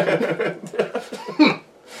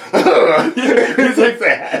 Just like,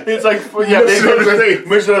 it's like yeah,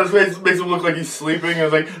 mission on his face makes him look like he's sleeping. I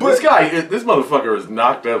was like, this motherfucker is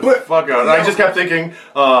knocked out the fuck out. And I just kept thinking,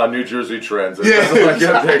 New Jersey Transit. Yeah, I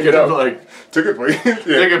kept thinking, I'm like, ticket please.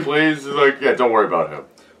 ticket please. It's like, yeah, don't worry about him.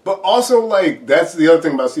 But also, like, that's the other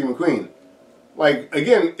thing about Steve McQueen. Like,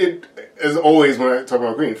 again, it, as always when I talk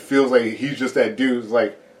about McQueen, it feels like he's just that dude who's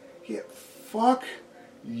like, yeah, fuck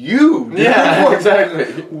you, dude. Yeah,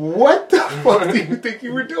 exactly. What the fuck do you think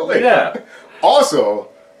you were doing? Yeah. Also,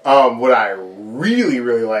 what I really,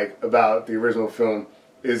 really like about the original film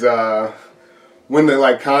is when the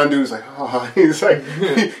like con dude's like, oh, he's like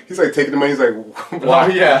taking the money, he's like,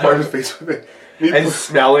 wiping his face with it. And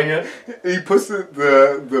smelling it. He puts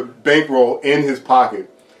the bankroll in his pocket.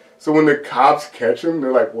 So when the cops catch him,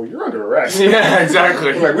 they're like, well, you're under arrest. Yeah,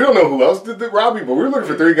 exactly. Like, we don't know who else did the robbery, but we're looking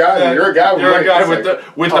for 3 guys, and you're a guy with You're money. a guy It's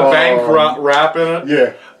with the bank wrap in it.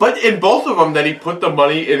 Yeah. But in both of them, that he put the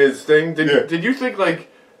money in his thing. Did you think like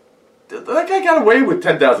that guy got away with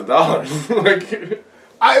 $10,000? Like,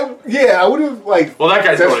 I would have like. Well, that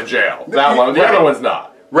guy's going to jail. That one, the other one's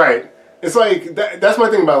not. Right. It's like that's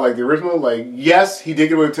my thing about like the original. Like, yes, he did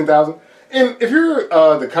get away with 10,000, and if you're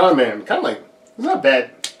the con man, kind of like it's not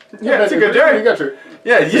bad. Yeah, it's a good day. You got your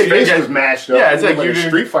his face was mashed up. Yeah, it's like you a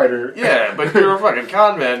Street Fighter. Yeah, but you're a fucking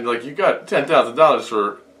con man. Like you got $10,000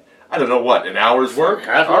 for I don't know what, an hour's work.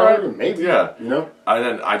 Half an hour, maybe. Yeah, you know. And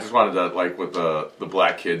then I just wanted to like with the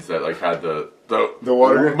black kids that like had the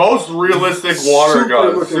water gun? most realistic water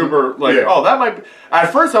gun. Looking, super like oh that might be.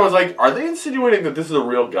 At first I was like, are they insinuating that this is a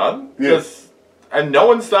real gun? Yes. And no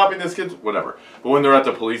one's stopping this kid. Whatever. But when they're at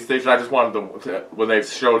the police station, I just wanted to when they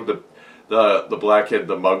showed the black kid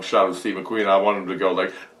the mugshot of Steve McQueen, I wanted him to go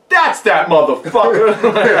like, that's that motherfucker.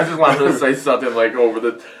 I just wanted to say something like over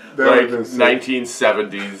the like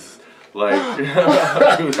 1970s. Like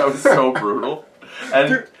that was so brutal. And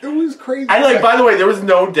dude, it was crazy. And like, by the way, there was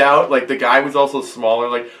no doubt. Like the guy was also smaller.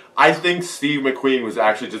 Like I think Steve McQueen was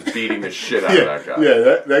actually just beating the shit out of that guy. Yeah,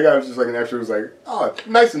 that guy was just like an extra. Was like, oh,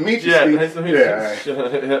 nice to meet you. Yeah, Steve. nice to meet you.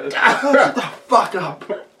 Shut the fuck up.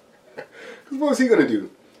 What was he gonna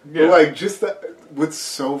do? But like, just that, what's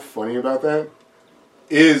so funny about that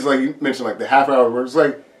is, like you mentioned, like the half hour where it's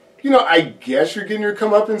like, I guess you're getting your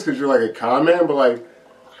comeuppance because you're like a con man, but like,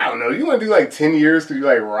 I don't know, you want to do like 10 years because you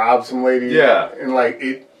like robbed some lady, and like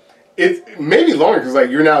it maybe longer because like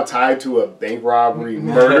you're now tied to a bank robbery,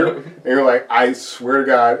 murder, and you're like, I swear to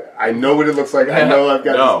God, I know what it looks like. I know I've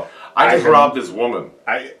got. No, I just robbed this woman.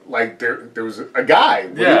 I like there was a guy.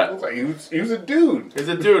 Yeah, he was a dude. He's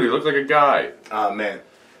a dude. He looked like a guy. Oh man,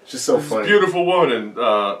 it's just so funny. Beautiful woman in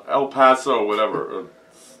El Paso, whatever.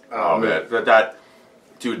 Oh man, that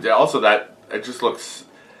dude. Also, that it just looks.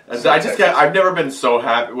 I've never been so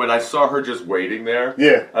happy when I saw her just waiting there.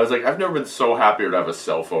 Yeah, I was like, I've never been so happy to have a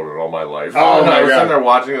cell phone in all my life. Oh my I was God. sitting there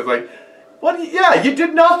watching. I was like, what? Yeah, you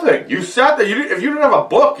did nothing. You sat there. If you didn't have a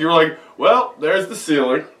book, you were like, well, there's the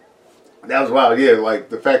ceiling. That was wild. Yeah, like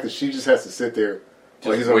the fact that she just has to sit there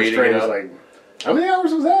while he's on the train is like, how many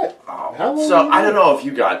hours was that? Oh, how long? So I don't know if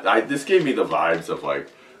you got. This gave me the vibes of like.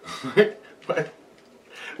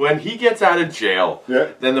 When he gets out of jail,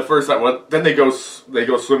 then the first time, then they go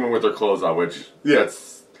swimming with their clothes on, which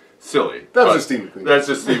that's silly. That's just Steve McQueen. That's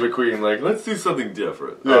just Steve McQueen. Like, let's do something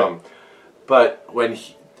different. Yeah. But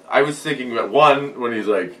I was thinking about when he's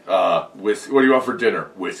like, whiskey, what do you want for dinner?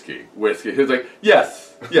 Whiskey. He's like,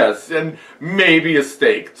 yes, and maybe a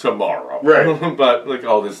steak tomorrow. Right. But like,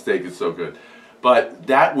 oh, this steak is so good. But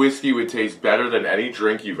that whiskey would taste better than any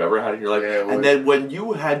drink you've ever had in your life. Yeah, and then when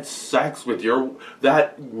you had sex with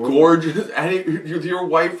that gorgeous with your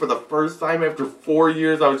wife for the first time after 4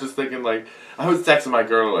 years, I was just thinking like, I was texting my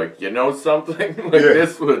girl like, you know something? Like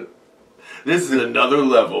this is another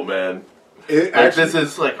level, man. This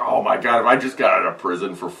is like, oh my God, if I just got out of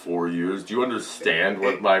prison for 4 years, do you understand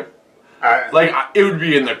what my... it would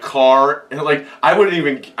be in the car, and like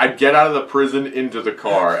I'd get out of the prison into the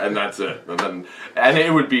car, and that's it. And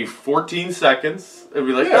it would be 14 seconds. It'd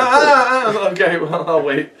be like, okay, well, I'll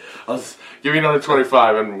wait. I'll just give me another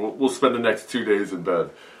 25, and we'll spend the next 2 days in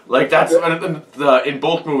bed. Like that's in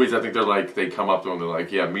both movies. I think they come up to him. They're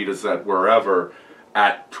like, yeah, meet us at wherever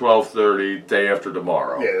at 12:30 day after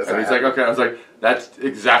tomorrow. Yeah, and he's like, okay. I was like, that's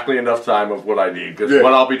exactly enough time of what I need because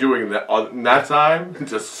what I'll be doing in that time,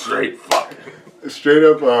 just straight fuck. Straight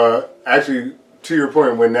up. Actually, to your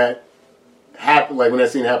point, when that happened, like when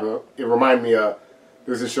that scene happened, it reminded me.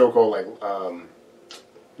 There's a show called like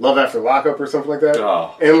Love After Lockup or something like that,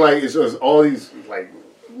 and like it was all these like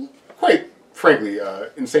quite frankly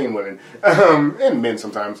insane women and men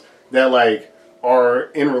sometimes that like are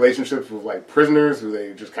in relationships with like prisoners who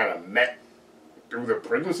they just kind of met through the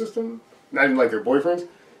prison system, not even like their boyfriends.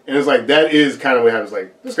 And it's like that is kind of what happens.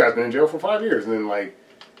 Like this guy's been in jail for 5 years, and then like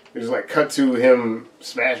it's just like cut to him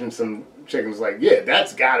smashing some chick, and it's like, yeah,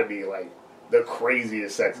 that's got to be like the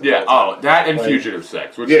craziest sex. Yeah. Oh, that and like, fugitive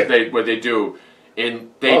sex, which what they do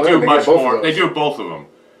do much more. They do both of them,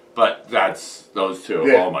 but that's those two.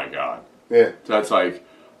 Yeah. Oh my God. Yeah. That's like,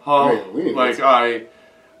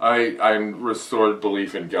 I'm restored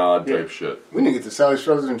belief in God type shit. We need to get to Sally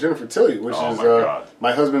Struthers and Jennifer Tilly, which is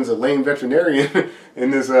my husband's a lame veterinarian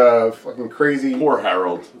in this fucking crazy. Poor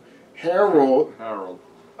Harold. Harold.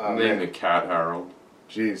 Name the cat Harold.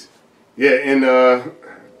 Jeez. Yeah, and I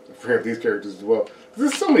forget these characters as well.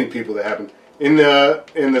 There's so many people that happen. In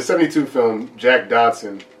the 72 film, Jack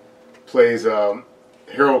Dodson plays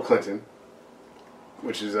Harold Clinton,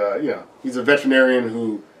 which is he's a veterinarian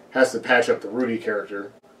who has to patch up the Rudy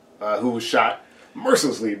character. Who was shot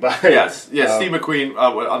mercilessly by... Steve McQueen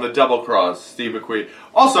on the double cross. Steve McQueen.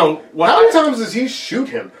 Also... how many times does he shoot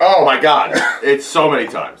him? Oh my God. It's so many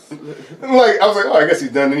times. Like I was like, oh, I guess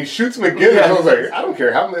he's done. Then he shoots him again. And I was like, I don't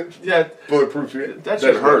care how much bulletproof you that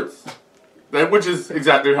shit hurts. Which is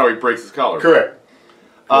exactly how he breaks his collar. Correct.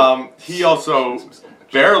 He also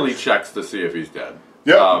barely checks to see if he's dead.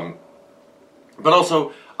 Yeah. But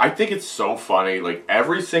also, I think it's so funny. Like,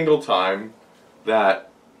 every single time that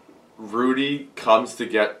Rudy comes to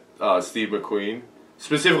get Steve McQueen,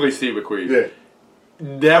 specifically Steve McQueen,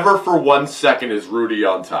 never for 1 second is Rudy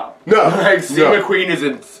on top. No. Like, Steve McQueen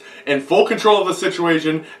is in full control of the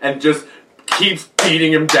situation and just keeps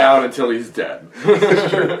beating him down until he's dead.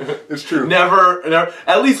 It's true. Never.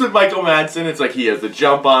 At least with Michael Madsen, it's like he has the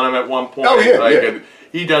jump on him at one point. Oh, yeah, And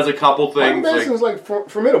he does a couple things. Michael Madsen's like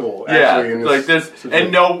formidable, actually. In this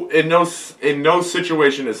situation. And in no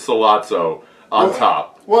situation is Sollozzo on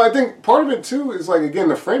top. Well, I think part of it too is like again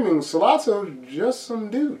the framing. Sollozzo's just some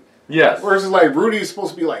dude. Yes. Whereas like Rudy's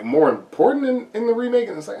supposed to be like more important in the remake,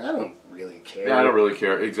 and it's like I don't really care. Yeah, I don't really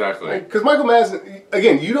care exactly because Michael Madsen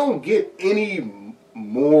again, you don't get any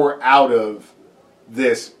more out of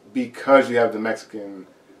this because you have the Mexican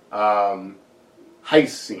heist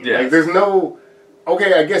scene. Yes. Like there's no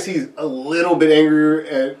okay, I guess he's a little bit angrier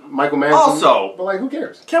at Michael Madsen. Also, but like, who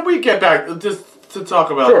cares? Can we get back just to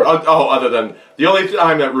talk about? Sure. Other than the only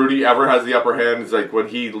time that Rudy ever has the upper hand is like when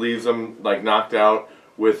he leaves him like knocked out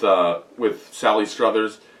with Sally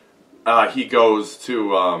Struthers. He goes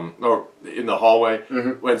to or in the hallway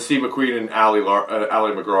when Steve McQueen and Ally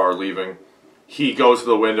McGraw are leaving. He goes to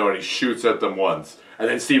the window and he shoots at them once. And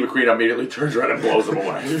then Steve McQueen immediately turns around and blows him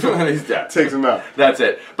away. And he's dead. Takes him out. That's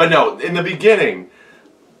it. But no, in the beginning,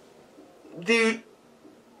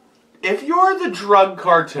 if you're the drug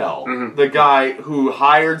cartel, the guy who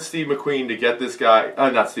hired Steve McQueen to get this guy,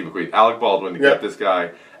 not Steve McQueen, Alec Baldwin to get this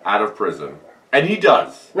guy out of prison, and he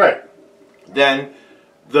does. Right. Then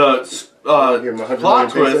the plot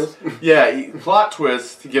twist, plot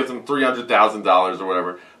twist, he gives him $300,000 or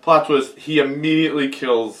whatever. Plot twist, he immediately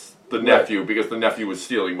kills the nephew because the nephew was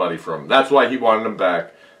stealing money from him. That's why he wanted him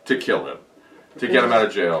back, to kill him. To get him out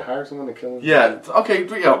of jail. Hire someone to kill him? Yeah, okay,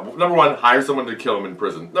 number one, hire someone to kill him in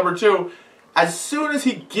prison. Number two, as soon as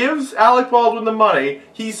he gives Alec Baldwin the money,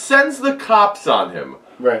 he sends the cops on him.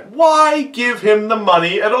 Right. Why give him the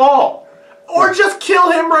money at all? Or just kill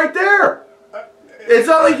him right there. It's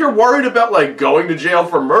not like you're worried about, like, going to jail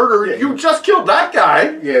for murder. Yeah, you just killed that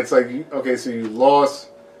guy. Yeah, it's like, okay, so you lost...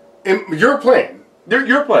 Your plan.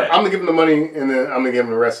 Your plan. I'm going to give him the money, and then I'm going to get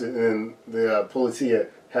him arrested, and then the policia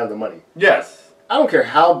have the money. Yes. I don't care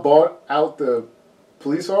how bought out the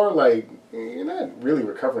police are, like, you're not really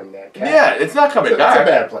recovering that cash. Yeah, it's not coming back. It's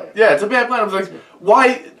a bad plan. Yeah, it's a bad plan. I was like,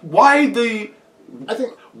 why the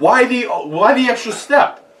extra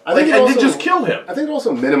step? I think and then just kill him. I think it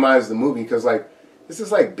also minimized the movie because, like, this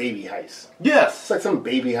is like baby heist. Yes. It's like some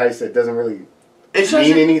baby heist that doesn't really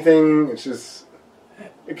mean anything. It's just...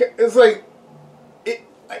 It's like...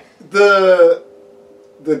 The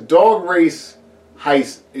dog race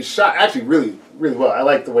heist is shot actually really, really well. I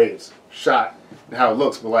like the way it's shot and how it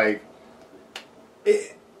looks, but, like...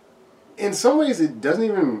 in some ways, it doesn't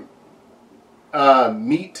even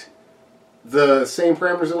meet the same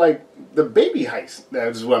parameters that, like, the baby heist, that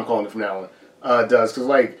is what I'm calling it from now on, does. Because,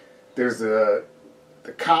 like, there's the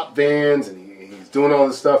cop vans, and he's doing all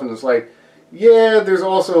this stuff, and it's like, yeah, there's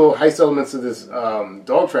also heist elements to this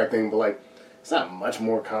dog track thing, but, like, it's not much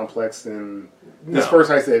more complex than this first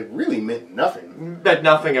heist that really meant nothing. Meant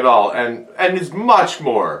nothing at all, and is much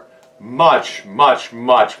more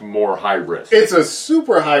high risk. It's a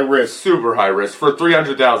super high risk. Super high risk for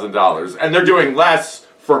 $300,000, and they're doing less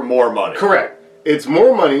for more money. Correct. It's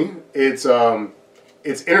more money. It's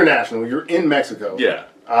international. You're in Mexico. Yeah.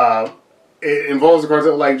 It involves the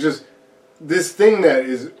cartel, like, just this thing that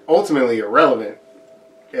is ultimately irrelevant.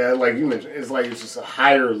 Like you mentioned, it's like it's just a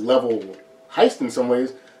higher level heist in some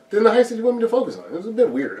ways than the heist that you want me to focus on. It was a bit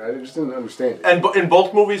weird. I just didn't understand it. And in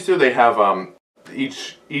both movies too, they have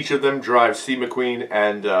each of them drive. Steve McQueen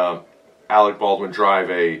and Alec Baldwin drive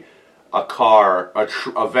a car,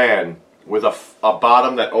 a van with a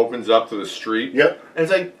bottom that opens up to the street. Yep. And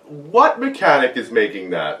it's like, what mechanic is making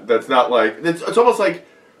that? That's not like it's almost like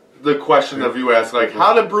the question of you ask, like,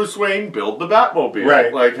 how did Bruce Wayne build the Batmobile?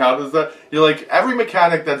 Right. Like, how does that... You're like, every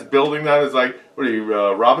mechanic that's building that is like, what are you,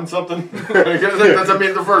 robbing something? That's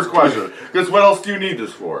the first question. Because what else do you need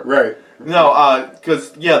this for? Right. No,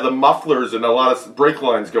 because, the mufflers and a lot of brake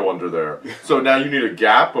lines go under there. So now you need a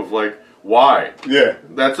gap of, like, why? Yeah.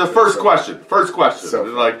 That's the first question. First question. So,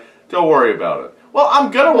 it's like, don't worry about it. Well,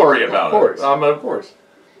 I'm going to worry about it. Of course.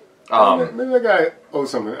 Maybe that guy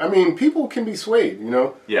owes something. I mean, people can be swayed, you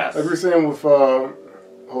know? Yes. Like we were saying with,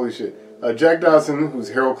 holy shit, Jack Dawson, who's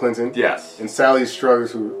Harold Clinton. Yes. And Sally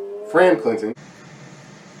Struthers, who's Fran Clinton.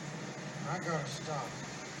 I gotta stop.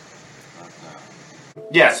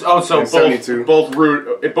 Yes. Oh, so both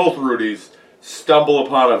Rudys stumble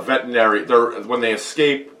upon a veterinary. When they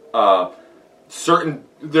escape, they're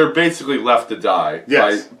basically left to die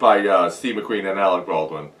by Steve McQueen and Alec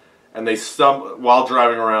Baldwin. And they stumble while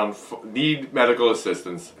driving around, need medical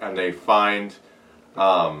assistance, and they find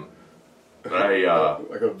a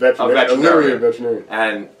veterinarian.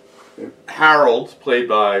 And Harold, played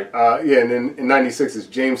by and then in '96 is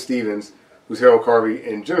James Stevens, who's Harold Carvey,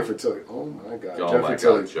 and Jennifer Tilly. Oh my God, Jennifer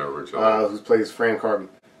Tilly, who plays Fran Carvey.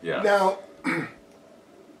 Yeah. Now,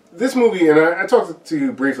 this movie, and I talked to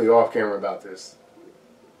you briefly off camera about this.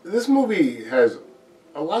 This movie has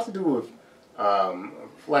a lot to do with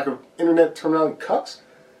lack of internet terminology, cucks.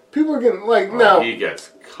 People are getting, like, now... he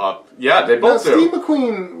gets cucked. Yeah, they both do. Steve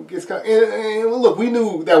McQueen gets cucked. And look, we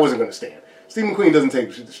knew that wasn't going to stand. Steve McQueen doesn't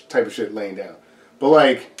take this type of shit laying down. But,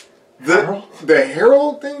 like, the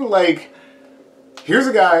Harold thing, like, here's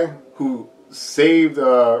a guy who saved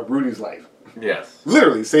Rudy's life. Yes.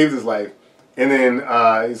 Literally saved his life. And then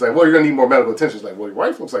he's like, well, you're going to need more medical attention. He's like, well, your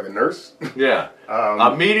wife looks like a nurse. Yeah.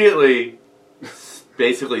 Immediately,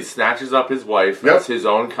 basically snatches up his wife as his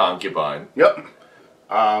own concubine. Yep.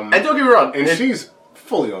 And don't get me wrong. And she's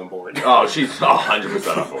fully on board. Oh, she's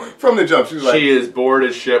 100% on board. From the jump, she's like... She is bored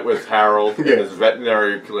as shit with Harold in his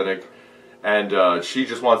veterinary clinic. And she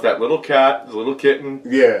just wants that little cat, the little kitten.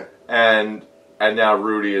 Yeah. And now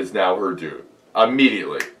Rudy is now her dude.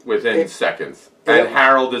 Immediately. Within seconds. And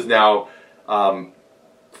Harold is now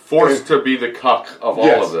forced to be the cuck of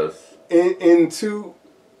all of this.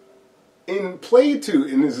 In Play to,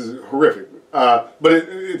 and this is horrific, but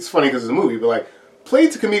it's funny because it's a movie, but like,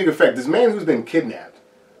 played to comedic effect, this man who's been kidnapped,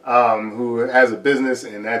 who has a business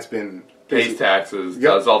and that's been... Pays taxes,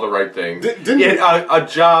 does all the right things. Didn't a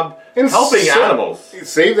job helping animals.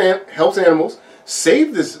 Helps animals,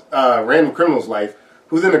 saved this random criminal's life,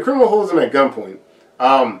 who then the criminal holds him at gunpoint,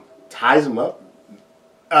 ties him up.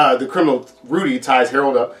 The criminal, Rudy, ties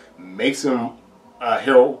Harold up, makes him,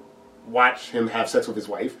 Harold watch him have sex with his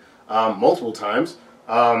wife multiple times.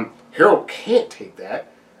 Harold can't take that.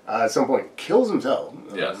 At some point, kills himself.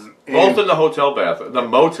 Yes. Both in the hotel bathroom. The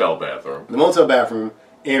motel bathroom. The motel bathroom.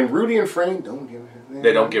 And Rudy and Frank don't give a...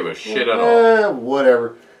 They don't give a shit at all.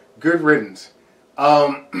 Whatever. Good riddance.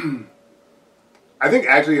 I think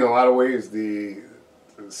actually in a lot of ways the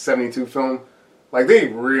 72 film, like they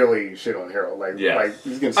really shit on Harold. Like, like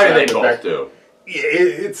he's getting stabbed they in the both back. do. Yeah,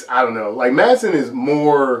 it's, I don't know. Like Madsen is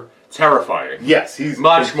more... Terrifying. Yes, he's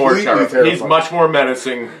much more terrifying. He's much more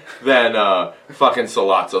menacing than fucking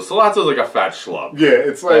Sollozzo. Sollozzo's like a fat schlub. Yeah,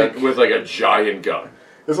 it's like... with like a giant gun.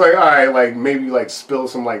 It's like, all right, like maybe like spill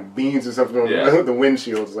some like beans or something on the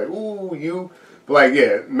windshield. It's like, ooh, you. But like,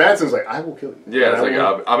 yeah, Madsen's like, I will kill you. Yeah, it's like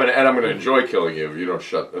I'm gonna enjoy killing you if you don't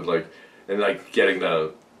shut and getting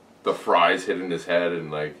the fries hit in his head and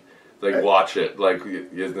like watch it. Like,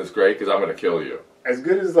 isn't this great? Because I'm gonna kill you. As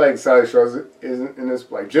good as like Sally Struthers is in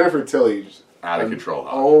this, like Jennifer Tilly's out of control.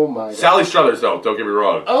 Oh my god. Sally Struthers, though, don't get me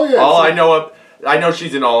wrong. Oh yeah. I know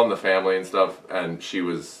she's in All in the Family and stuff, and she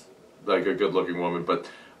was like a good-looking woman. But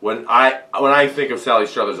when I think of Sally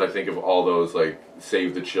Struthers, I think of all those like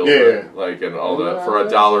Save the Children, like and all that for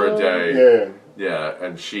 $1 a day. Yeah,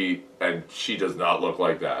 and she does not look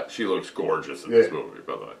like that. She looks gorgeous in this movie,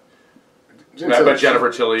 by the way. But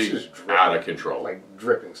Jennifer Tilly, out of control. Like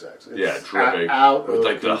dripping sex. It's dripping. With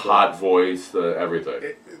like the hot voice, the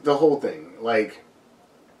everything. The whole thing. Like,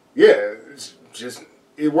 yeah, it's just,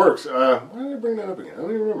 it works. Why did I bring that up again? I don't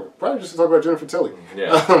even remember. Probably just to talk about Jennifer Tilly.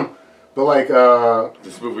 Yeah. But like...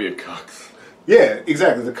 this movie of cucks. Yeah,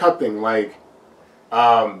 exactly. The cuck thing. Like,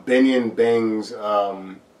 Benyon bangs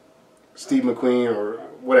Steve McQueen or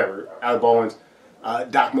whatever, Alec Baldwin's,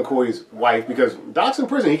 Doc McCoy's wife, because Doc's in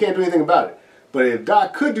prison. He can't do anything about it. But if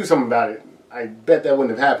Doc could do something about it, I bet that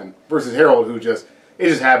wouldn't have happened. Versus Harold, who it just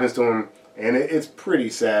happens to him, and it's pretty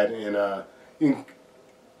sad. And you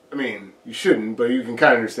shouldn't, but you can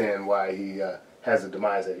kind of understand why he has the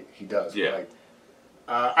demise that he does. Yeah.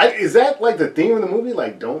 Like, is that like the theme of the movie?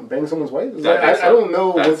 Like, don't bang someone's wife? I don't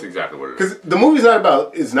know. That's exactly what it is. Because the movie's not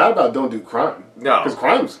about don't do crime. No. Because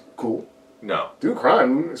crime's cool. No. Do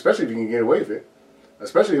crime, especially if you can get away with it.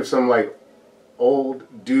 Especially if some like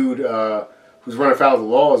old dude who's running afoul of the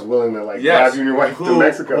law is willing to like drive you and your wife to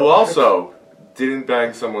Mexico. Who also didn't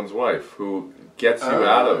bang someone's wife, who gets you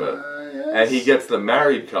out of it. Yes. And he gets the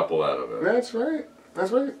married couple out of it. That's right.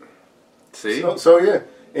 That's right. See? So yeah.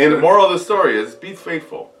 And the moral of the story is be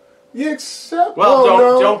faithful. Yeah, except...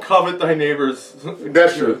 don't covet thy neighbor's...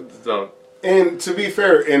 That's true. Don't. And to be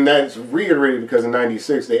fair, and that's reiterated because in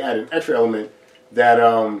 96 they added an extra element that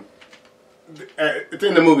at the end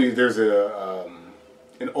of the movie there's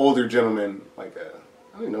an older gentleman, like I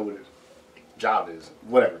don't even know what his job is,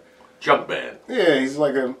 whatever. Jumpman. Yeah, he's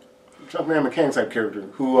like a Jumpman mechanic type character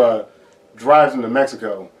who drives him to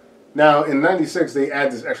Mexico. Now in 96 they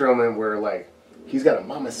add this extra element where like he's got a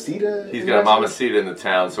mamacita. He's got a mamacita in the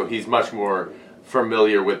town, so he's much more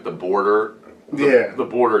familiar with the border. The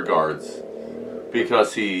border guards,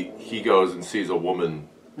 because he goes and sees a woman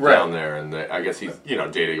down there, and I guess he's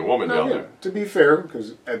dating a woman down there. To be fair,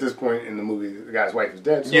 because at this point in the movie, the guy's wife is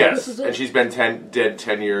dead. So yes, and she's been dead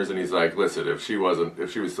 10 years, and he's like, listen, if she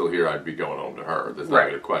was still here, I'd be going home to her. There's not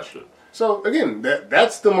even a question. So again,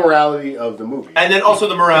 that's the morality of the movie, and then also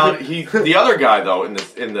the morality. The other guy though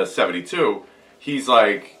in the 72, he's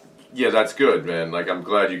like, yeah, that's good, man. Like, I'm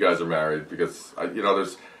glad you guys are married because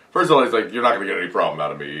there's. First of all, he's like, you're not going to get any problem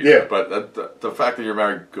out of me either. Yeah. But the fact that you're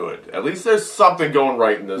married, good. At least there's something going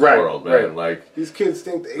right in this world, man. Right. Like, these kids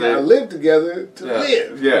think they got to live together to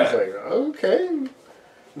live. Yeah. It's like, okay.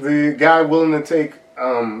 The guy willing to take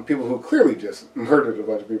people who clearly just murdered a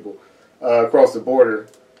bunch of people across the border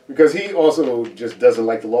because he also just doesn't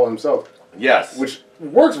like the law himself. Yes. Which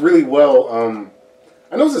works really well.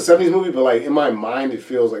 I know it's a 70s movie, but like in my mind it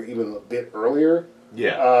feels like even a bit earlier.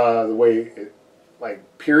 Yeah. The way it,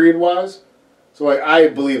 like, period-wise. So like I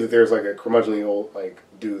believe that there's like a curmudgeonly old like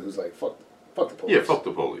dude who's like, fuck the police. Yeah, fuck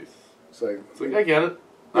the police. It's like I get it.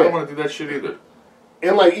 I don't want to do that shit either.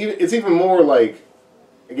 And like it's even more like,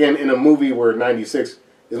 again, in a movie where 96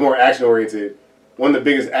 is more action oriented, one of the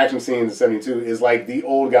biggest action scenes in 72 is like the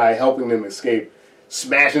old guy helping them escape,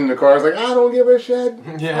 smashing the cars like, I don't give a shit.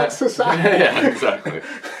 Yeah. Fuck society. Yeah, exactly.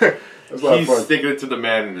 That's a lot of He's fun. sticking it to the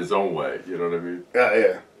man in his own way. You know what I mean?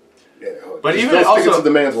 Yeah. But just even don't stick also it to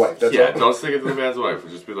the man's wife. That's all. don't stick it to the man's wife.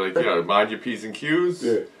 Just be like, mind your P's and Q's.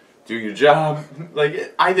 Yeah. Do your job.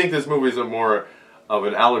 Like, I think this movie is more of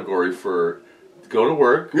an allegory for go to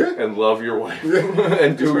work and love your wife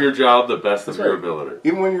and do your job the best of your ability.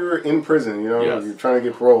 Even when you're in prison, you're trying to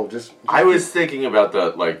get parole. I was thinking about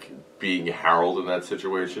that, like being Harold in that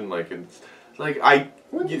situation. Like, it's like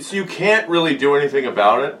so you can't really do anything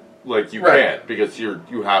about it. Like you can't because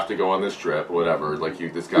you have to go on this trip or whatever. Like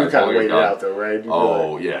this guy's kind of waiting gun. out though, right?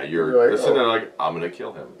 You're sitting there like I'm gonna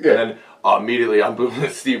kill him, and then immediately I'm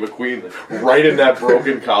booming Steve McQueen right in that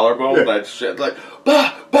broken collarbone. That shit, like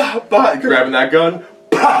bah bah bah, grabbing that gun,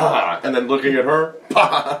 bah, and then looking at her,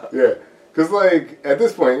 bah. Yeah, because like at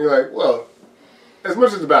this point you're like, well, as much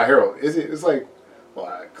as it's about Harold, it's like,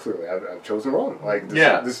 well, clearly I've chosen wrong. Like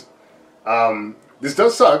this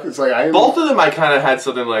does suck. It's like both of them. I kind of had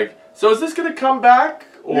something like, so is this going to come back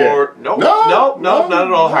or no, not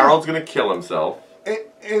at all. Harold's going to kill himself.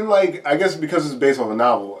 And like, I guess because it's based on a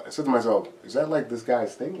novel, I said to myself, is that like this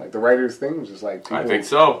guy's thing, like the writer's thing, just like people I think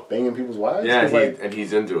so. Banging people's wives? Yeah, and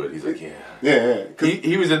he's into it. He's like, yeah.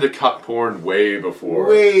 He was into cut porn way before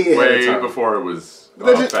before it was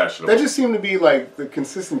fashionable. That just seemed to be like the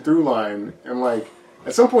consistent through line, and like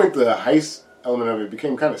at some point the heist element of it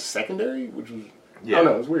became kind of secondary, which was I don't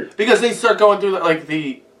know, it was weird because they start going through like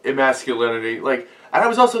the emasculinity, like, and I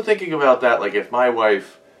was also thinking about that, like if my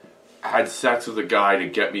wife had sex with a guy to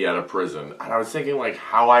get me out of prison, and I was thinking like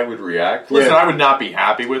how I would react. Listen, I would not be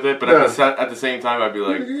happy with it, but at the same time, I'd be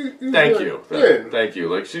like, "Thank you, thank you."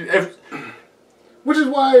 Like which is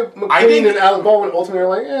why McQueen and Alec Baldwin ultimately are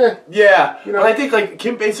like, But I think like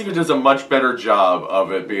Kim Basinger does a much better job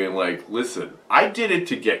of it being like, "Listen, I did it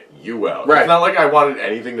to get you out. It's not like I wanted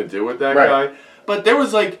anything to do with that guy." But there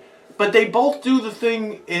was like, but they both do the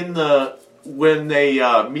thing in the when they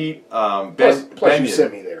meet plus Benyon. You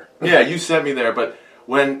sent me there. Yeah, you sent me there, but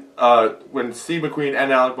when Steve McQueen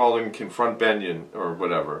and Alec Baldwin confront Benyon or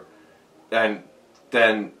whatever, and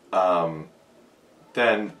then the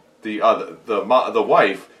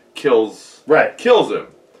wife kills him.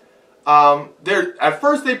 At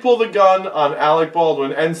first they pull the gun on Alec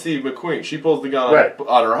Baldwin and Steve McQueen. She pulls the gun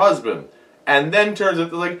on her husband, and then turns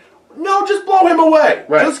it like, no, just blow him away.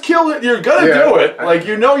 Just kill it. You're gonna do it. Like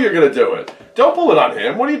you're gonna do it. Don't pull it on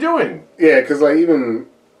him. What are you doing? Yeah, because like even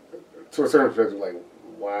to a certain perspective, like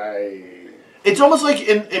why? It's almost like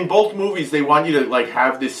in both movies they want you to like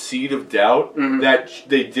have this seed of doubt that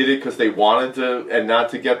they did it because they wanted to and not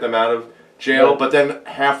to get them out of jail. But then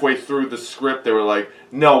halfway through the script they were like,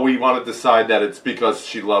 no, we want to decide that it's because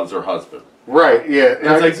she loves her husband. Right? Yeah. And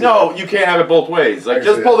it's like, no, you can't have it both ways. Like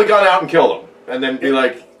just pull the gun out and kill him, and then be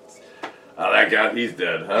like, oh, that guy, he's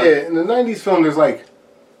dead, huh? Yeah, in the 90s film, there's like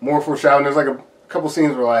more foreshadowing. There's like a couple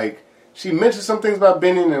scenes where like she mentions some things about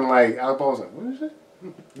Benyon, and like Alec Baldwin's like, what is it?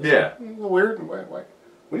 Yeah. A little weird. Why?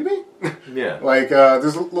 What do you mean? Yeah. Like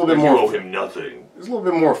there's a little bit more. You owe him nothing. There's a little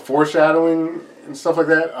bit more foreshadowing and stuff like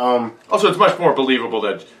that. Also, it's much more believable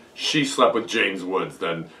that she slept with James Woods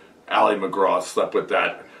than Ally McGraw slept with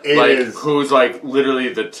that. Who's like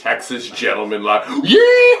literally the Texas gentleman, like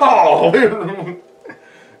yeehaw.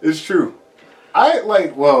 It's true. I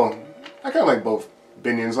kind of like both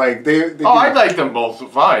Benyons. Like they I like them both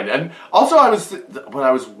fine. And also, when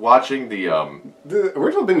I was watching the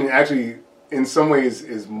original Benyon actually, in some ways,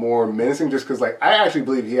 is more menacing, just because like I actually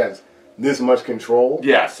believe he has this much control.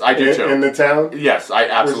 Yes, I do too. In the town. Yes, I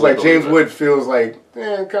absolutely. Like James Wood feels like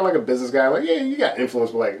kind of like a business guy. Like you got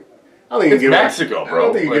influence, but like I don't think it's Mexico, bro. I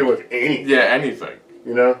don't think you get with anything. Yeah, anything.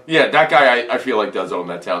 You know. Yeah, that guy I feel like does own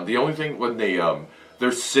that town. The only thing when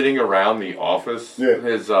they're sitting around the office. Yeah.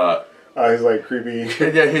 His like creepy.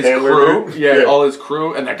 Yeah, his crew. Yeah, all his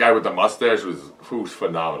crew, and that guy with the mustache who's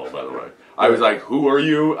phenomenal, by the way. I was like, who are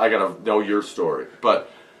you? I gotta know your story. But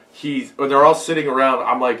when they're all sitting around,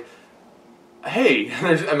 I'm like, hey,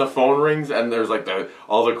 and the phone rings, and there's like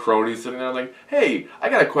all the cronies sitting there. I'm like, hey, I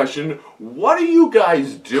got a question. What are you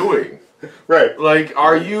guys doing? Right. Like,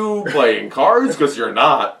 are you playing cards? Because you're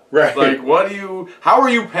not. Right. Like, how are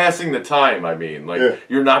you passing the time, I mean? Like, Yeah.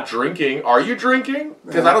 you're not drinking. Are you drinking?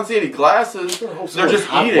 Because I don't see any glasses. They're just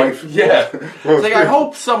hot eating. wife. Yeah. It's like, I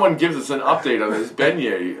hope someone gives us an update on this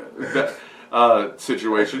beignet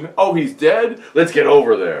situation. Oh, he's dead? Let's get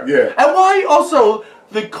over there. Yeah. And why also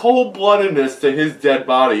the cold-bloodedness to his dead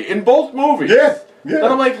body in both movies? Yeah. Yeah. And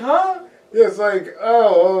I'm like, huh? Yeah, it's like,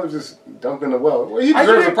 oh, just dump in the well. Well, he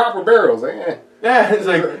deserves a proper burial. It's like, Yeah, it's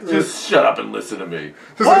like, just shut up and listen to me.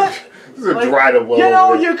 This What? is a dried up well. You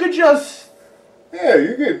know, you could just... Yeah,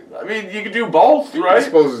 you could... I mean, you could do both, right?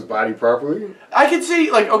 dispose his body properly. I could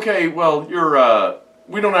see, like, okay, well,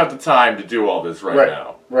 we don't have the time to do all this right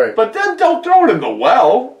now. Right. But then don't throw it in the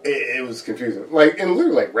well. It was confusing. Like, and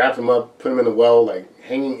literally, like, wrapped him up, put him in the well, like,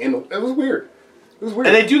 hanging in the... It was weird. It was weird.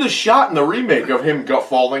 And they do the shot in the remake of him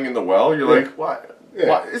falling in the well. You're like, what? Yeah.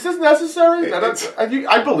 What? Is this necessary?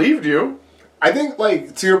 I believed you. I think,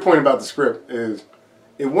 like, to your point about the script is,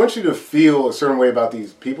 it wants you to feel a certain way about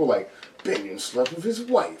these people. Like, Binion slept with his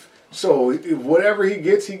wife, so whatever he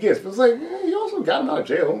gets, he gets. But it's like, he also got him out of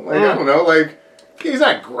jail. Like, I don't know, like, he's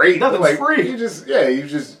not great. Nothing's like, free. He's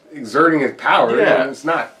just exerting his power. Yeah. And it's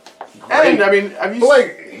not great. And, I mean,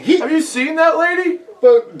 have you seen that lady?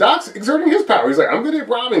 But Doc's exerting his power. He's like, I'm good at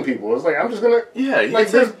robbing people. It's like, I'm just gonna... Yeah, like,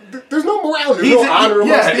 there's no morality. There's no honor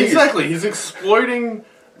amongst thieves. Exactly. He's exploiting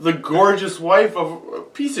the gorgeous wife of a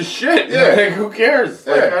piece of shit. Yeah. Like, who cares?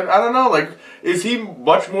 Like, Yeah. I don't know. Like, is he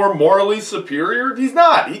much more morally superior? He's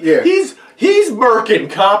not. He's murking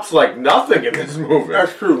cops like nothing in this movie.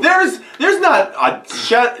 That's true. There's not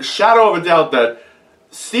a shadow of a doubt that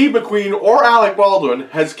Steve McQueen or Alec Baldwin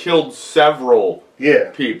has killed several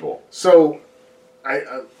people. So,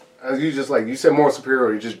 you just, like, you said moral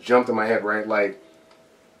superiority, just jumped in my head, right?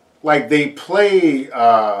 Like they play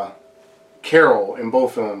Carol in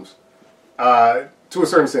both films to a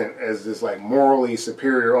certain extent as this, like, morally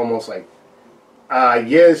superior, almost like,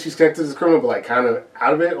 she's connected to this criminal, but, like, kind of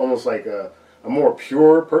out of it, almost like a more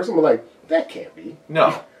pure person, but, like, that can't be.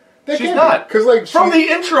 No. She's not. Because, like, from the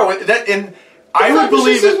intro, I would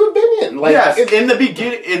believe it. With Binion. Like, yes, in the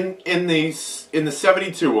beginning, in the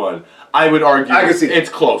 72 one, I would argue I can see it's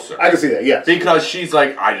closer. I can see that, yes. Because she's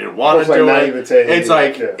like, I didn't want to do it.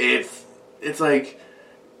 It's like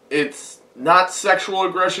it's not sexual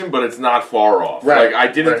aggression, but it's not far off. Right. Like, I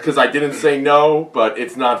didn't say no, but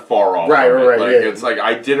it's not far off. Right. Like, it's like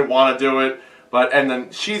I didn't want to do it, and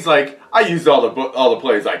then she's like, I used all the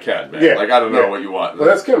plays I can, man. Yeah. Like, I don't know what you want. Well,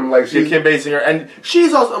 that's Kim. Like, she's Kim Basinger, and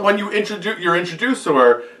she's also, when you're introduced to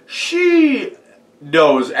her, she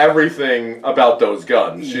knows everything about those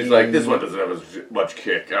guns. She's like, this one doesn't have as much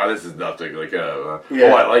kick. This is nothing. Like, oh,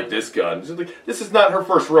 I like this gun. She's like, this is not her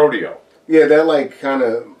first rodeo. Yeah, that, like, kind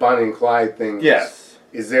of Bonnie and Clyde thing. Yes.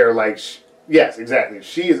 Is there, like, yes, exactly.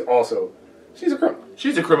 She's a criminal.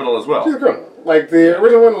 She's a criminal as well. She's a criminal. Like, the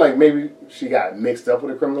original one, like, maybe she got mixed up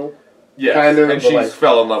with a criminal. Yes, kind of, and she like,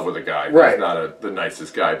 fell in love with a guy who's right. not the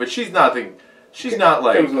nicest guy. But she's not like...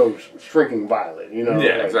 There's no shrinking violet, you know?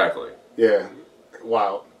 Yeah, like, exactly. Yeah.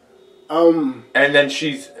 Wow. And then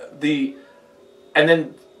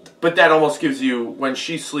but that almost gives you, when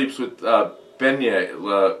she sleeps with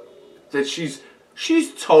Benya, that she's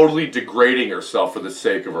totally degrading herself for the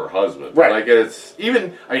sake of her husband. Right. Like, it's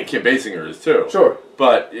even, I mean, Kim Basinger is too. Sure.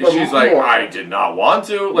 But she's like, I did not want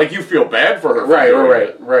to. Like, you feel bad for her.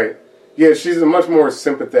 Right. Yeah, she's a much more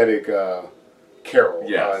sympathetic Carol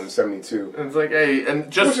in 72. And it's like, hey,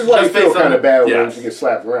 and just... Which is why you feel kind of bad when she gets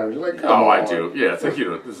slapped around. You're like, come on. I do. Yeah, it's like,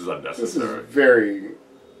 this is unnecessary. This is very...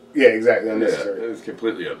 Yeah, exactly, unnecessary. Yeah, it's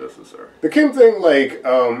completely unnecessary. The Kim thing, like,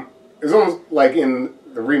 is almost like in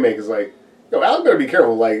the remake, is like, yo, Alec better be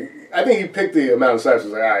careful. Like, I think he picked the amount of slaps.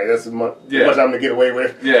 Was like, all right, that's as much I'm going to get away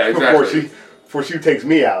with. Yeah, exactly. Before she takes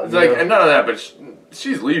me out. It's like, and none of that, but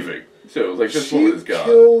she's leaving. So, like, this woman is gone. She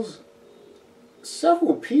kills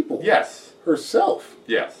several people. Yes. Herself.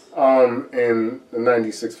 Yes. In the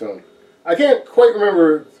 96 film. I can't quite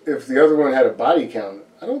remember if the other one had a body count.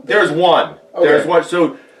 I don't think. There's one. Okay. There's one.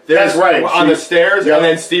 So, there's that's right. On the stairs, and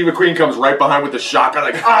then Steve McQueen comes right behind with the shotgun,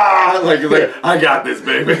 like, like I got this,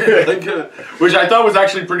 baby. Which I thought was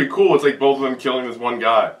actually pretty cool. It's like both of them killing this one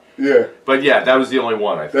guy. Yeah. But yeah, that was the only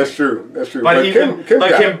one, I think. That's true. But even, Kim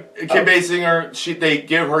Basinger, they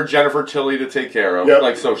give her Jennifer Tilly to take care of. Yep.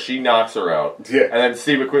 Like, so she knocks her out. Yeah. And then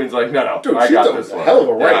Steve McQueen's like, no, dude, I got this one. Hell of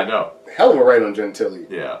a right. Yeah, I know. Hell of a right on Jen Tilly.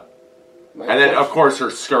 Yeah. And then, of course, her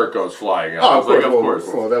skirt goes flying out. Oh, of course.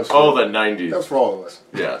 Well, the 90s. That's for all of us.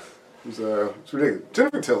 Yes. It's ridiculous.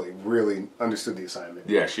 Jennifer Tilly really understood the assignment.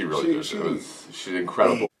 Yeah, she really did. She's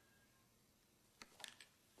incredible.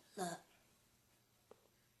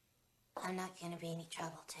 I'm not gonna be any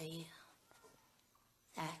trouble to you.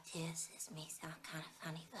 Fact is, this may sound kind of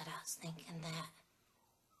funny, but I was thinking that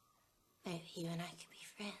maybe you and I could be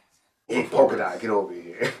friends. Hey, Polka Dot, get over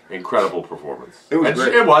here. Incredible performance. It was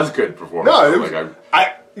great. It was good performance. No, it was,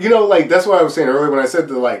 that's what I was saying earlier when I said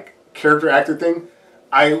the like character actor thing.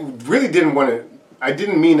 I really didn't want to. I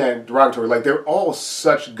didn't mean that derogatory. Like they're all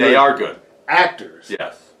such good. They are good actors.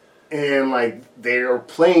 Yes. And like they're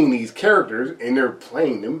playing these characters, and they're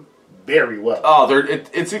playing them very well. Oh,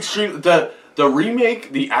 it's extreme. The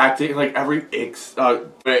remake, the acting, like I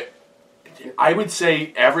would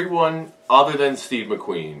say everyone other than Steve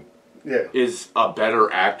McQueen is a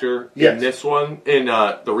better actor in this one, in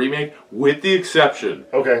the remake, with the exception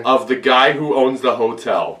of the guy who owns the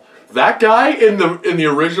hotel. That guy in the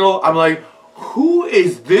original, I'm like, who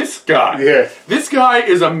is this guy? Yeah. This guy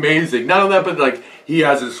is amazing. Not only that, but like he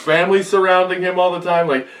has his family surrounding him all the time,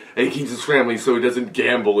 like, and he keeps his family so he doesn't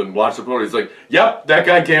gamble and watch the ponies. Like, yep, that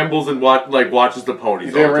guy gambles and watches the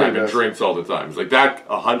ponies all the time and drinks all the time. It's like that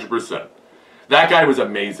 100%. That guy was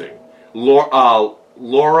amazing. Laurel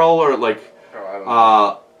or like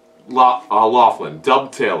Laughlin,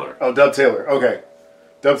 Dub Taylor. Oh, Dub Taylor. Okay,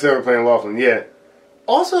 Dub Taylor playing Laughlin. Yeah.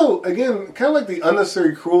 Also, again, kind of like the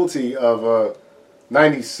unnecessary cruelty of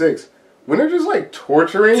 '96 when they're just like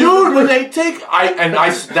torturing. Dude, when they take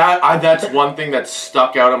that's one thing that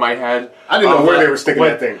stuck out of my head. I didn't know where they were sticking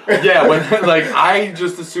that thing. Yeah, when like I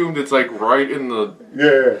just assumed it's like right in the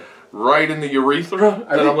urethra,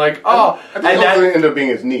 and I'm like, oh, I think that was going to end up being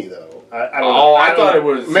his knee, though. I don't know. I thought it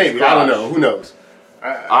was maybe. crotch. I don't know. Who knows?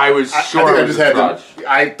 I was sure. I think it was his crotch.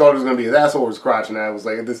 I thought it was going to be his asshole or his crotch, and I was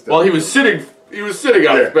like, this. Well, he was sitting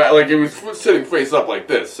on his back, like he was sitting face up like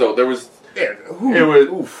this. So there was. Yeah. It was.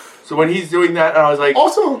 Oof. So when he's doing that, and I was like,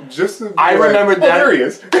 also just I remember that. There he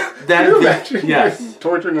is. That you imagine? Yes.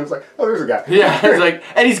 Torturing, and it's like, oh, there's a guy. Yeah, it's like,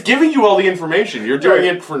 and he's giving you all the information. You're doing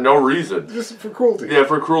it for no reason, just for cruelty. Yeah,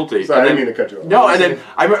 for cruelty. Sorry, I didn't mean to cut you off. No, and then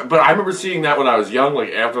I remember seeing that when I was young,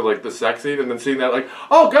 like after like the sex scene, and then seeing that like,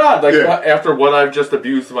 oh God, like after what I've just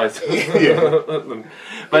abused myself.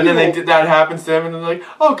 But then that happens to him, and then like,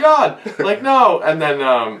 oh God, like no, and then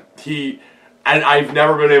And I've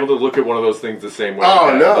never been able to look at one of those things the same way.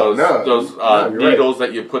 Oh, no, those needles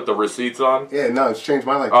that you put the receipts on. Yeah, no, it's changed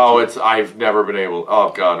my life. Oh, I've never been able.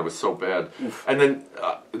 Oh God, it was so bad. Oof. And then,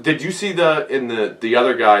 did you see the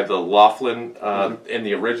other guy, the Laughlin, in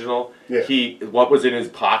the original? Yeah. What was in his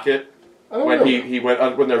pocket when he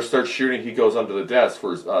went when they start shooting? He goes under the desk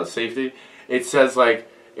for safety. It says like.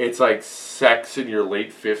 It's like sex in your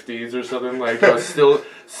late 50s or something like still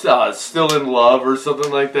in love or something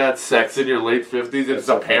like that. Sex in your late 50s. It's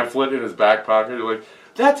a pamphlet in his back pocket. You're like,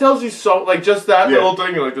 that tells you so. Like just that little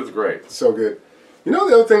thing. You're like, that's great. So good. You know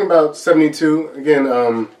the other thing about '72 again.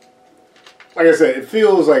 Like I said, it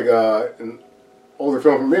feels like an older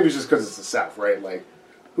film. Maybe it's just because it's the South, right? Like,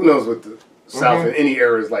 who knows what the South in any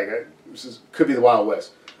era is like? Could be the Wild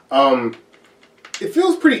West. It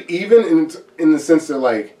feels pretty even in the sense that,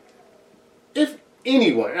 like, if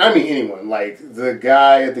anyone, like the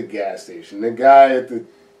guy at the gas station, the guy at the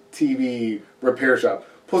TV repair shop,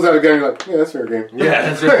 pulls out a gun and you're like, yeah, that's fair game.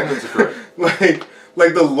 Yeah, that's correct.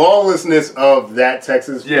 like the lawlessness of that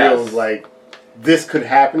Texas feels like this could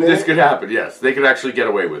happen. This could happen, yes. They could actually get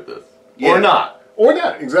away with this. Yeah. Or not. Or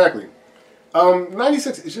not, exactly.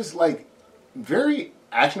 96 is just, like, very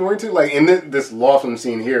action-oriented. Like, in this Laughlin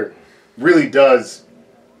scene here, really does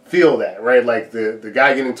feel that, right? Like the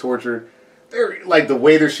guy getting tortured, they're like the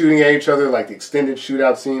way they're shooting at each other, like the extended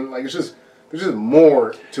shootout scene. Like there's just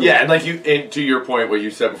more to it. Yeah, and like to your point, what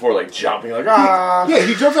you said before, like jumping, like ah. Yeah,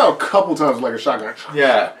 he jumps out a couple times with like a shotgun.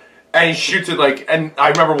 Yeah, and he shoots it like, and I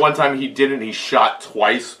remember one time he didn't. He shot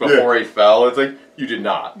twice before he fell. It's like you did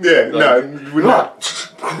not. Yeah, like, no, you would not.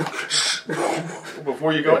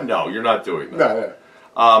 Before you go, no, you're not doing that.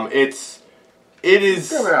 No. It is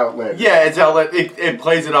kind of outlandish. Yeah, it's outlandish. It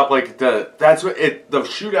plays it up like the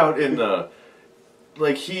shootout in the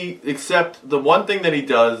except the one thing that he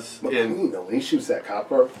does when he shoots that cop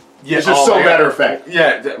car. Yeah, it's just so matter of fact.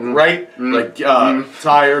 Yeah, right. Like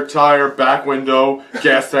tire, back window,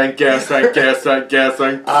 gas tank. I've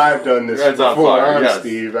done this before. I'm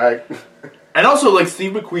Steve. And also like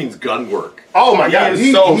Steve McQueen's gun work. Oh my God,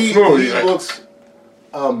 he's so smooth. He looks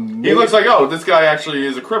amazing. He looks like this guy actually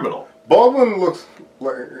is a criminal. Baldwin looks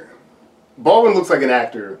like an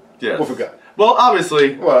actor with a gun. Well,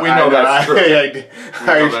 obviously, we know that's true. I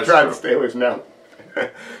tried to stay away from that.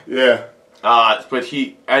 Yeah. But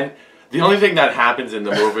the only thing that happens in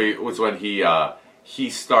the movie was when he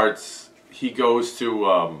shoots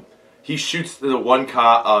the one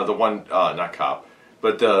cop, not cop,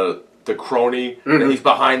 but the crony, and he's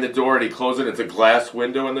behind the door, and he closes it. It's a glass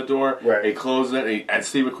window in the door. Right. He closes it, and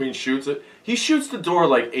Steve McQueen shoots it. He shoots the door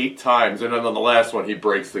like 8 times, and then on the last one, he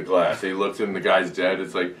breaks the glass. He looks in, the guy's dead.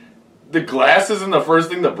 It's like, the glass isn't the first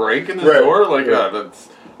thing to break in the door? Like, that's,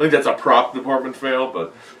 I think that's a prop department fail,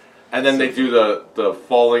 but... And then they do the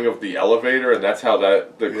falling of the elevator, and that's how the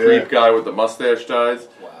creep guy with the mustache dies.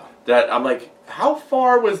 Wow. That, I'm like, how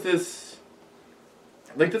far was this...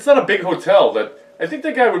 Like, that's not a big hotel. That I think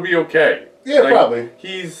that guy would be okay. Yeah, like, probably.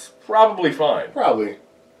 He's probably fine. Probably.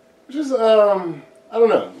 Just, I don't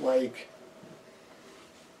know, like...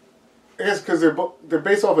 I guess because they're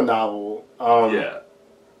based off a novel. Yeah.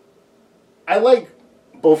 I like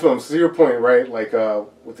both films. To your point, right? Like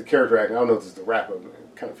with the character acting, I don't know if this is the wrap up.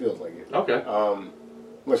 It kind of feels like it. Okay.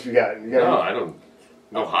 Unless you got no, I don't.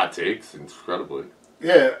 No hot takes. Incredibly.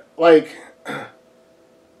 Yeah, like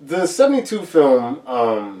the '72 film.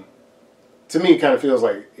 To me, kind of feels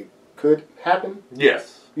like it could happen.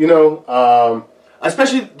 Yes. You know,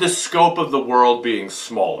 especially the scope of the world being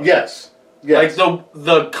smaller. Yes. Yes. Like,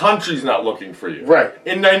 the country's not looking for you. Right.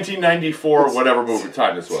 In 1994, or whatever movie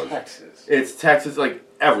time this was. Texas. It's Texas, like,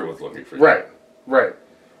 everyone's looking for you. Right. Right.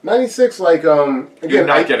 96, like, again... You're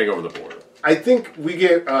not getting over the border. I think we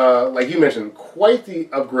get, like you mentioned, quite the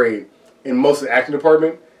upgrade in most of the acting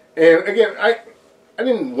department. And, again, I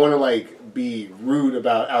didn't want to, like, be rude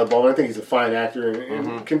about Alec Baldwin. I think he's a fine actor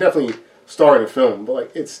and can definitely star in a film. But,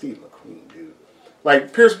 like, it's Steve McQueen, dude.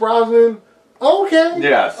 Like, Pierce Brosnan... Okay.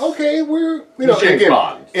 Yes. Okay, we're again,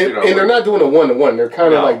 Bond, and they're not doing a 1-to-1. They're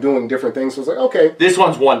kind of like doing different things. So it's like, okay, this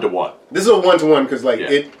one's 1-to-1. This is a 1-to-1 because like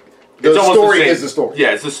the story is the story.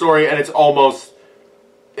 Yeah, it's the story, and it's almost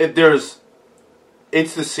it's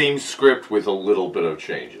the same script with a little bit of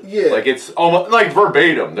changes. Yeah, like it's almost like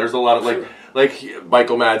verbatim. There's a lot of like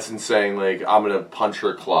Michael Madsen saying like, "I'm gonna punch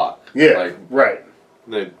her clock." Yeah, like, right.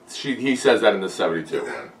 He says that in the 72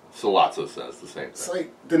 one. Solazzo says the same thing. It's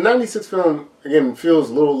like the 96 film, again, feels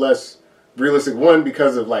a little less realistic. One,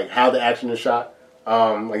 because of like how the action is shot.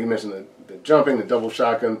 Like you mentioned, the jumping, the double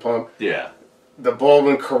shotgun pump. Yeah. The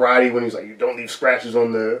Baldwin karate when he's like, you don't leave scratches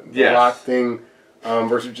on the lock thing.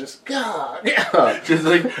 Versus just, God, yeah. Just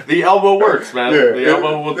like, the elbow works, man. Yeah, the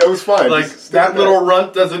elbow that was fine. Like, that little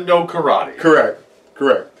runt doesn't know karate. Correct.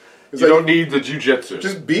 You don't need the jujitsu.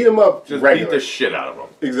 Just beat him up. Just regular. beat the shit out of him.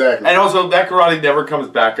 Exactly. And also, that karate never comes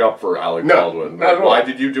back up for Alec Baldwin. Not at all. Why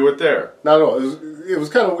did you do it there? Not at all. It was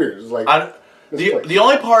kind of weird. It was like the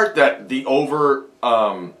only part that the over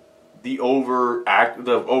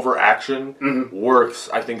action works,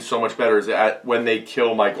 I think, so much better is when they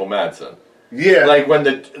kill Michael Madsen. Yeah. Like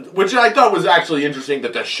which I thought was actually interesting,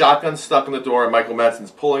 that the shotgun's stuck in the door and Michael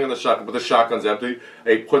Madsen's pulling on the shotgun, but the shotgun's empty.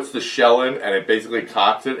 And he puts the shell in and it basically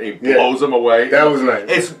cocks it and he blows him away. That was nice.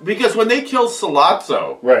 It's because when they kill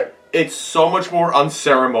Solazzo, it's so much more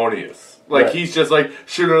unceremonious. Like he's just like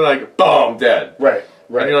shooting like, boom, dead. Right.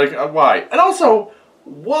 And you're like, why? And also,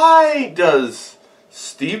 why does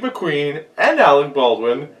Steve McQueen and Alec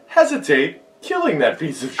Baldwin hesitate killing that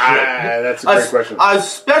piece of shit? That's a great question.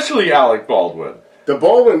 Especially Alec Baldwin. The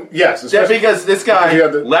Baldwin, yes. Because this guy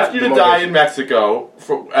left you to die in Mexico,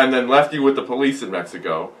 and then left you with the police in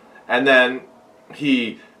Mexico, and then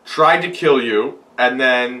he tried to kill you, and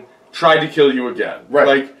then tried to kill you again. Right.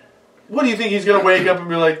 Like, what do you think he's going to wake up and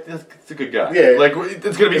be like, that's a good guy? Yeah. Like,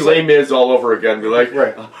 it's going to be Les Mis all over again. Be like,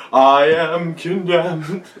 I am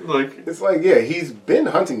condemned. Like, it's like, he's been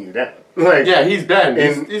hunting you down. Like, he's been.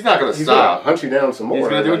 He's not going to stop. He's going to hunt you down some more. He's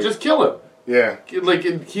going to do it. Just kill him. Yeah. Like,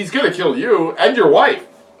 he's going to kill you and your wife.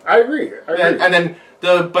 I agree. And then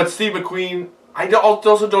but Steve McQueen, I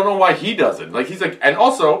also don't know why he doesn't. Like, he's like, and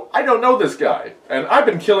also, I don't know this guy. And I've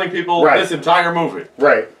been killing people this entire movie.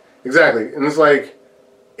 Right. Exactly. And it's like,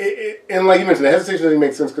 and like you mentioned, the hesitation doesn't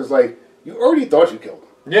make sense because, like, you already thought you killed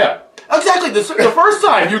him. Yeah. Exactly. The first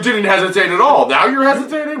time you didn't hesitate at all. Now you're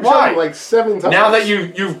hesitating? Why? Like 7 times. Now that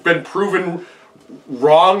you've been proven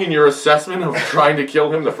wrong in your assessment of trying to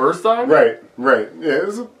kill him the first time? Right. Yeah, it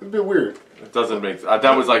was a bit weird. It doesn't make...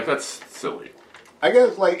 that was like, that's silly. I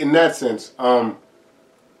guess, like, in that sense,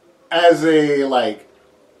 as a, like,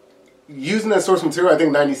 using that source material, I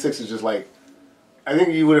think 96 is just, like, I think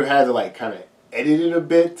you would have had to, like, kind of edit it a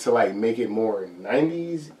bit to, like, make it more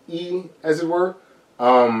 90s-y, as it were.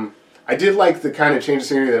 I did like the kind of change of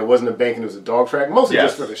scenery that it wasn't a bank and it was a dog track, mostly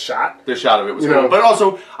just for the shot. The shot of it was cool. But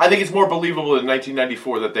also, I think it's more believable in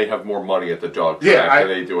 1994 that they have more money at the dog track than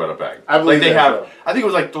they do at a bank. I believe they have. I think it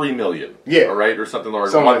was like $3 million. Yeah, right, or something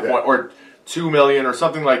like that, or $2 million, or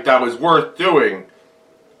something like that was worth doing.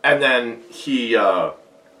 And then he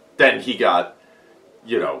got,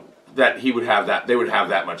 that he would have that. They would have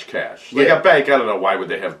that much cash. Like Yeah. a bank, I don't know why would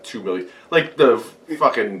they have $2 million. Like the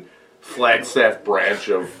fucking Flagstaff branch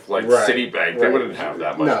of like Right, Citibank, they right. wouldn't have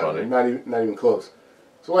that much No, money. not even close.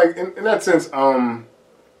 So like in that sense,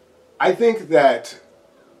 I think that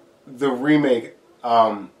the remake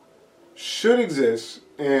should exist,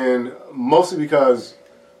 and mostly because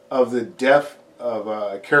of the depth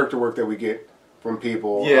of character work that we get from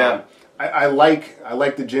people. Yeah. I like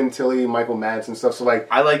the Gentili, Michael Madsen stuff. So like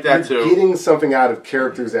I like that you're too. Getting something out of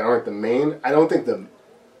characters that aren't the main. I don't think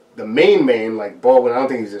the main like Baldwin. I don't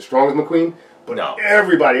think he's as strong as McQueen. But No.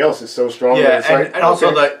 everybody else is so strong. Yeah, that it's like, and also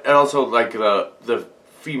okay. the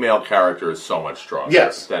female character is so much stronger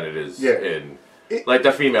Yes. than it is Yeah. in like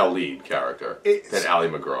the female lead character than Ally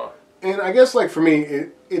McGraw. And I guess, like, for me,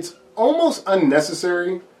 it's almost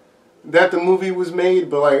unnecessary that the movie was made,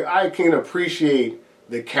 but, like, I can appreciate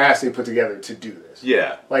the cast they put together to do this.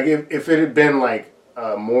 Yeah. Like, if it had been, like,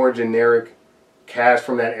 a more generic cast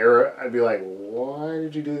from that era, I'd be like, why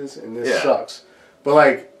did you do this? And this sucks. But,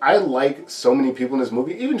 like, I like so many people in this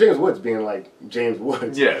movie, even James Woods being, like, James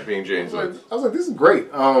Woods. Yeah, being James Woods. I was like, this is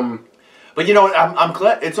great. But you know what? I'm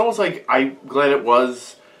glad. It's almost like I'm glad it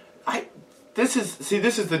was. This is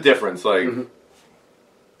the difference. Like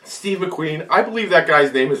Steve McQueen, I believe that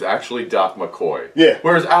guy's name is actually Doc McCoy. Yeah.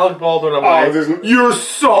 Whereas Alec Baldwin, I'm there's- like, you're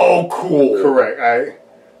so cool. Correct.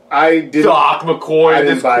 I didn't. Doc McCoy. I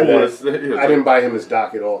didn't buy coolest. that. I didn't buy him as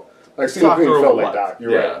Doc at all. Like Steve Doc McQueen or felt what? like Doc.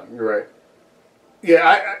 You're Yeah. right. You're right.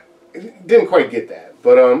 Yeah, I didn't quite get that,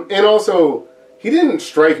 but and also he didn't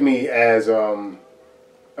strike me as a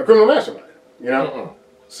criminal mastermind. You know,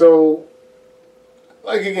 so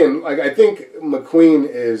like again, like I think McQueen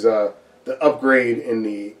is the upgrade in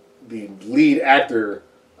the lead actor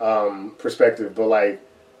perspective, but like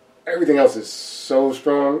everything else is so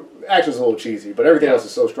strong. The action's a little cheesy, but everything else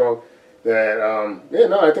is so strong that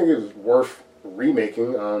I think it was worth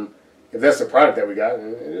remaking. If that's the product that we got, it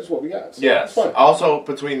is what we got. So Yes. it's fun. Also,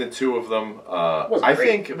 between the two of them, I great,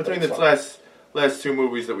 think but between it's the fun. last two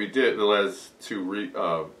movies that we did, the last two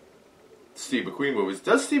Steve McQueen movies,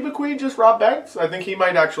 does Steve McQueen just rob banks? I think he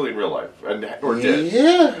might actually in real life, or did.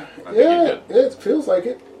 Yeah, I think he did. It feels like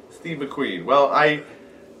it. Steve McQueen. Well,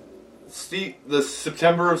 the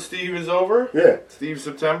September of Steve is over. Yeah. Steve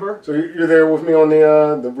September. So you're there with me on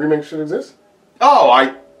the remake should exist? Oh,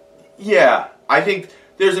 I think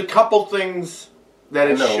there's a couple things that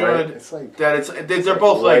it I know, should. right? It's like they're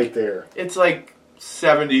both right like there. It's like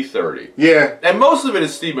 70-30. Yeah. And most of it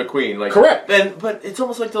is Steve McQueen. Like Correct. But it's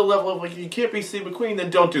almost like the level of like you can't be Steve McQueen, then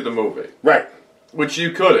don't do the movie. Right. Which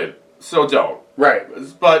you couldn't, so don't. Right.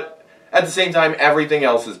 But at the same time, everything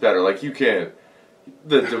else is better. Like you can't.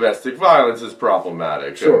 The domestic violence is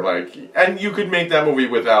problematic. Sure. And you could make that movie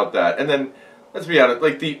without that. And then, let's be honest,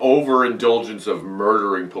 like the overindulgence of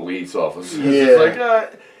murdering police officers. Yeah.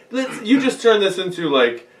 It's like, you just turn this into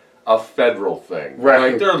like a federal thing.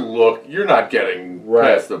 Right. Like you're not getting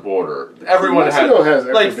past the border. Everyone Mexico has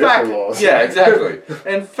like extradition laws. Yeah, exactly.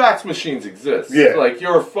 And fax machines exist. Yeah. Like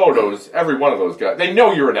your photos, every one of those guys, they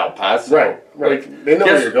know you're in El Paso. Right. Like They know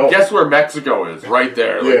where you're going. Guess where Mexico is? Right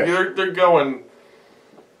there. Like, Yeah. they're going.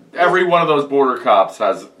 Every one of those border cops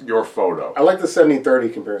has your photo. I like the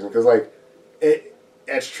 70-30 comparison because, like,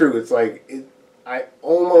 that's true. It's like I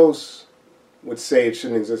almost would say it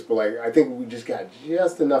shouldn't exist, but like I think we just got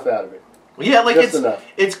just enough out of it. Yeah, like just enough.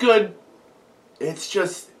 It's good. It's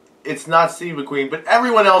just it's not Steve McQueen, but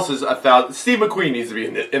everyone else is 1,000. Steve McQueen needs to be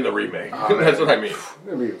in the remake. That's what I mean.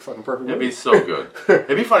 That'd be a fucking perfect. It'd movie. be so good.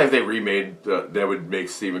 It'd be funny if they remade. That would make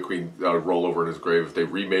Steve McQueen roll over in his grave if they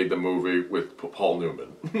remade the movie with Paul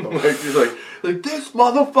Newman. Like he's like this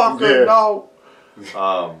motherfucker. Yeah.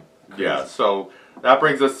 No. Yeah. So that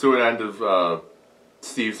brings us to an end of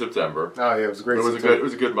Steve September. Oh yeah, it was a great. It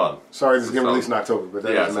was a good month. Sorry, this is getting released in October, but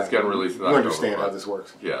that yes, doesn't it's matter. getting released in You October. understand how this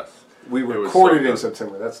works. Yes. We It was recorded so in good.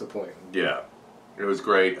 September. That's the point. Yeah. It was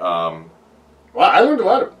great. Well, I learned a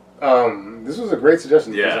lot of. This was a great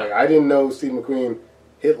suggestion. because, Yeah. like, I didn't know Steve McQueen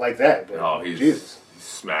hit like that. But He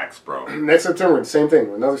smacks, bro. Next September, the same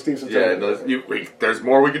thing. Another Steve September. Yeah, there's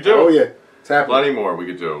more we could do. Oh yeah, it's happening. Plenty more we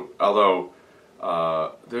could do. Although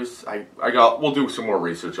we'll do some more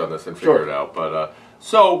research on this and figure it out. But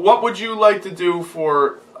so, what would you like to do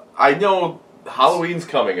for? I know Halloween's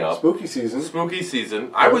coming up. Spooky season. Spooky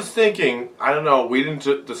season. I was thinking. I don't know. We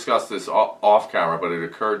didn't discuss this off camera, but it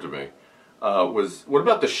occurred to me. What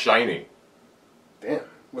about The Shining? Damn.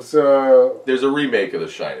 What's There's a remake of The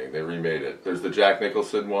Shining. They remade it. There's the Jack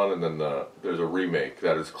Nicholson one, and then there's a remake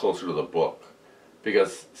that is closer to the book.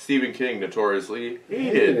 Because Stephen King notoriously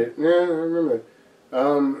hated it. Yeah, I remember that.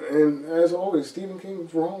 And as always, Stephen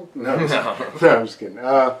King's wrong. No, I'm just kidding.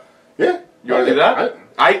 Yeah. You want to do that?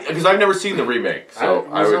 Because I've never seen the remake, so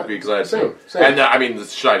I would be excited to. Same. And I mean, The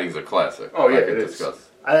Shining's a classic. Oh yeah, I could it discuss. is.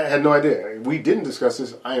 I had no idea. We didn't discuss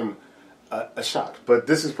this. I am shocked, but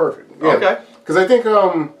this is perfect. Yeah. Okay. Because I think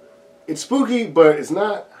it's spooky, but it's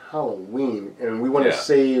not Halloween, and we want to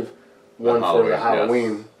save one for the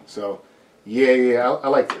Halloween. Yes. So, I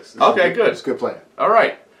like this. Okay, good. It's a good plan. All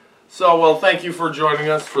right. So, well, thank you for joining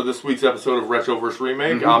us for this week's episode of Retro vs.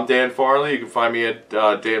 Remake. Mm-hmm. I'm Dan Farley. You can find me at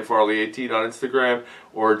DanFarley18 on Instagram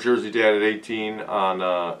or JerseyDan18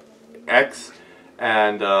 on X.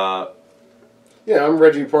 And, I'm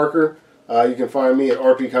Reggie Parker. You can find me at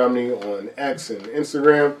RP Comedy on X and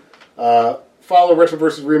Instagram. Follow Retro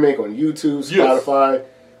vs. Remake on YouTube, Spotify,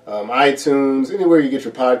 iTunes, anywhere you get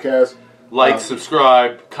your podcast. Like,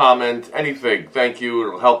 subscribe, comment, anything. Thank you.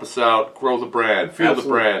 It'll help us out. Grow the brand. Feel the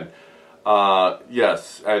brand.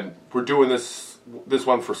 Yes, and we're doing this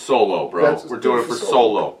one for solo, bro. We're doing it for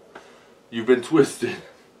solo. You've been twisted.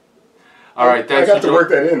 All right, thanks. I got to work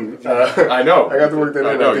that in. I know. I got to work that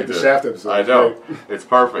in. I think the Shaft episode. I know. It's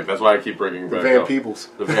perfect. That's why I keep bringing the back Van up. Peebles.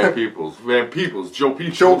 The Van Peebles. Van Peebles. Joe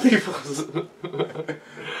Peebles. Joe Peebles.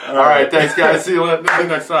 All right, thanks, guys. See you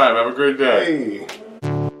next time. Have a great day. Hey.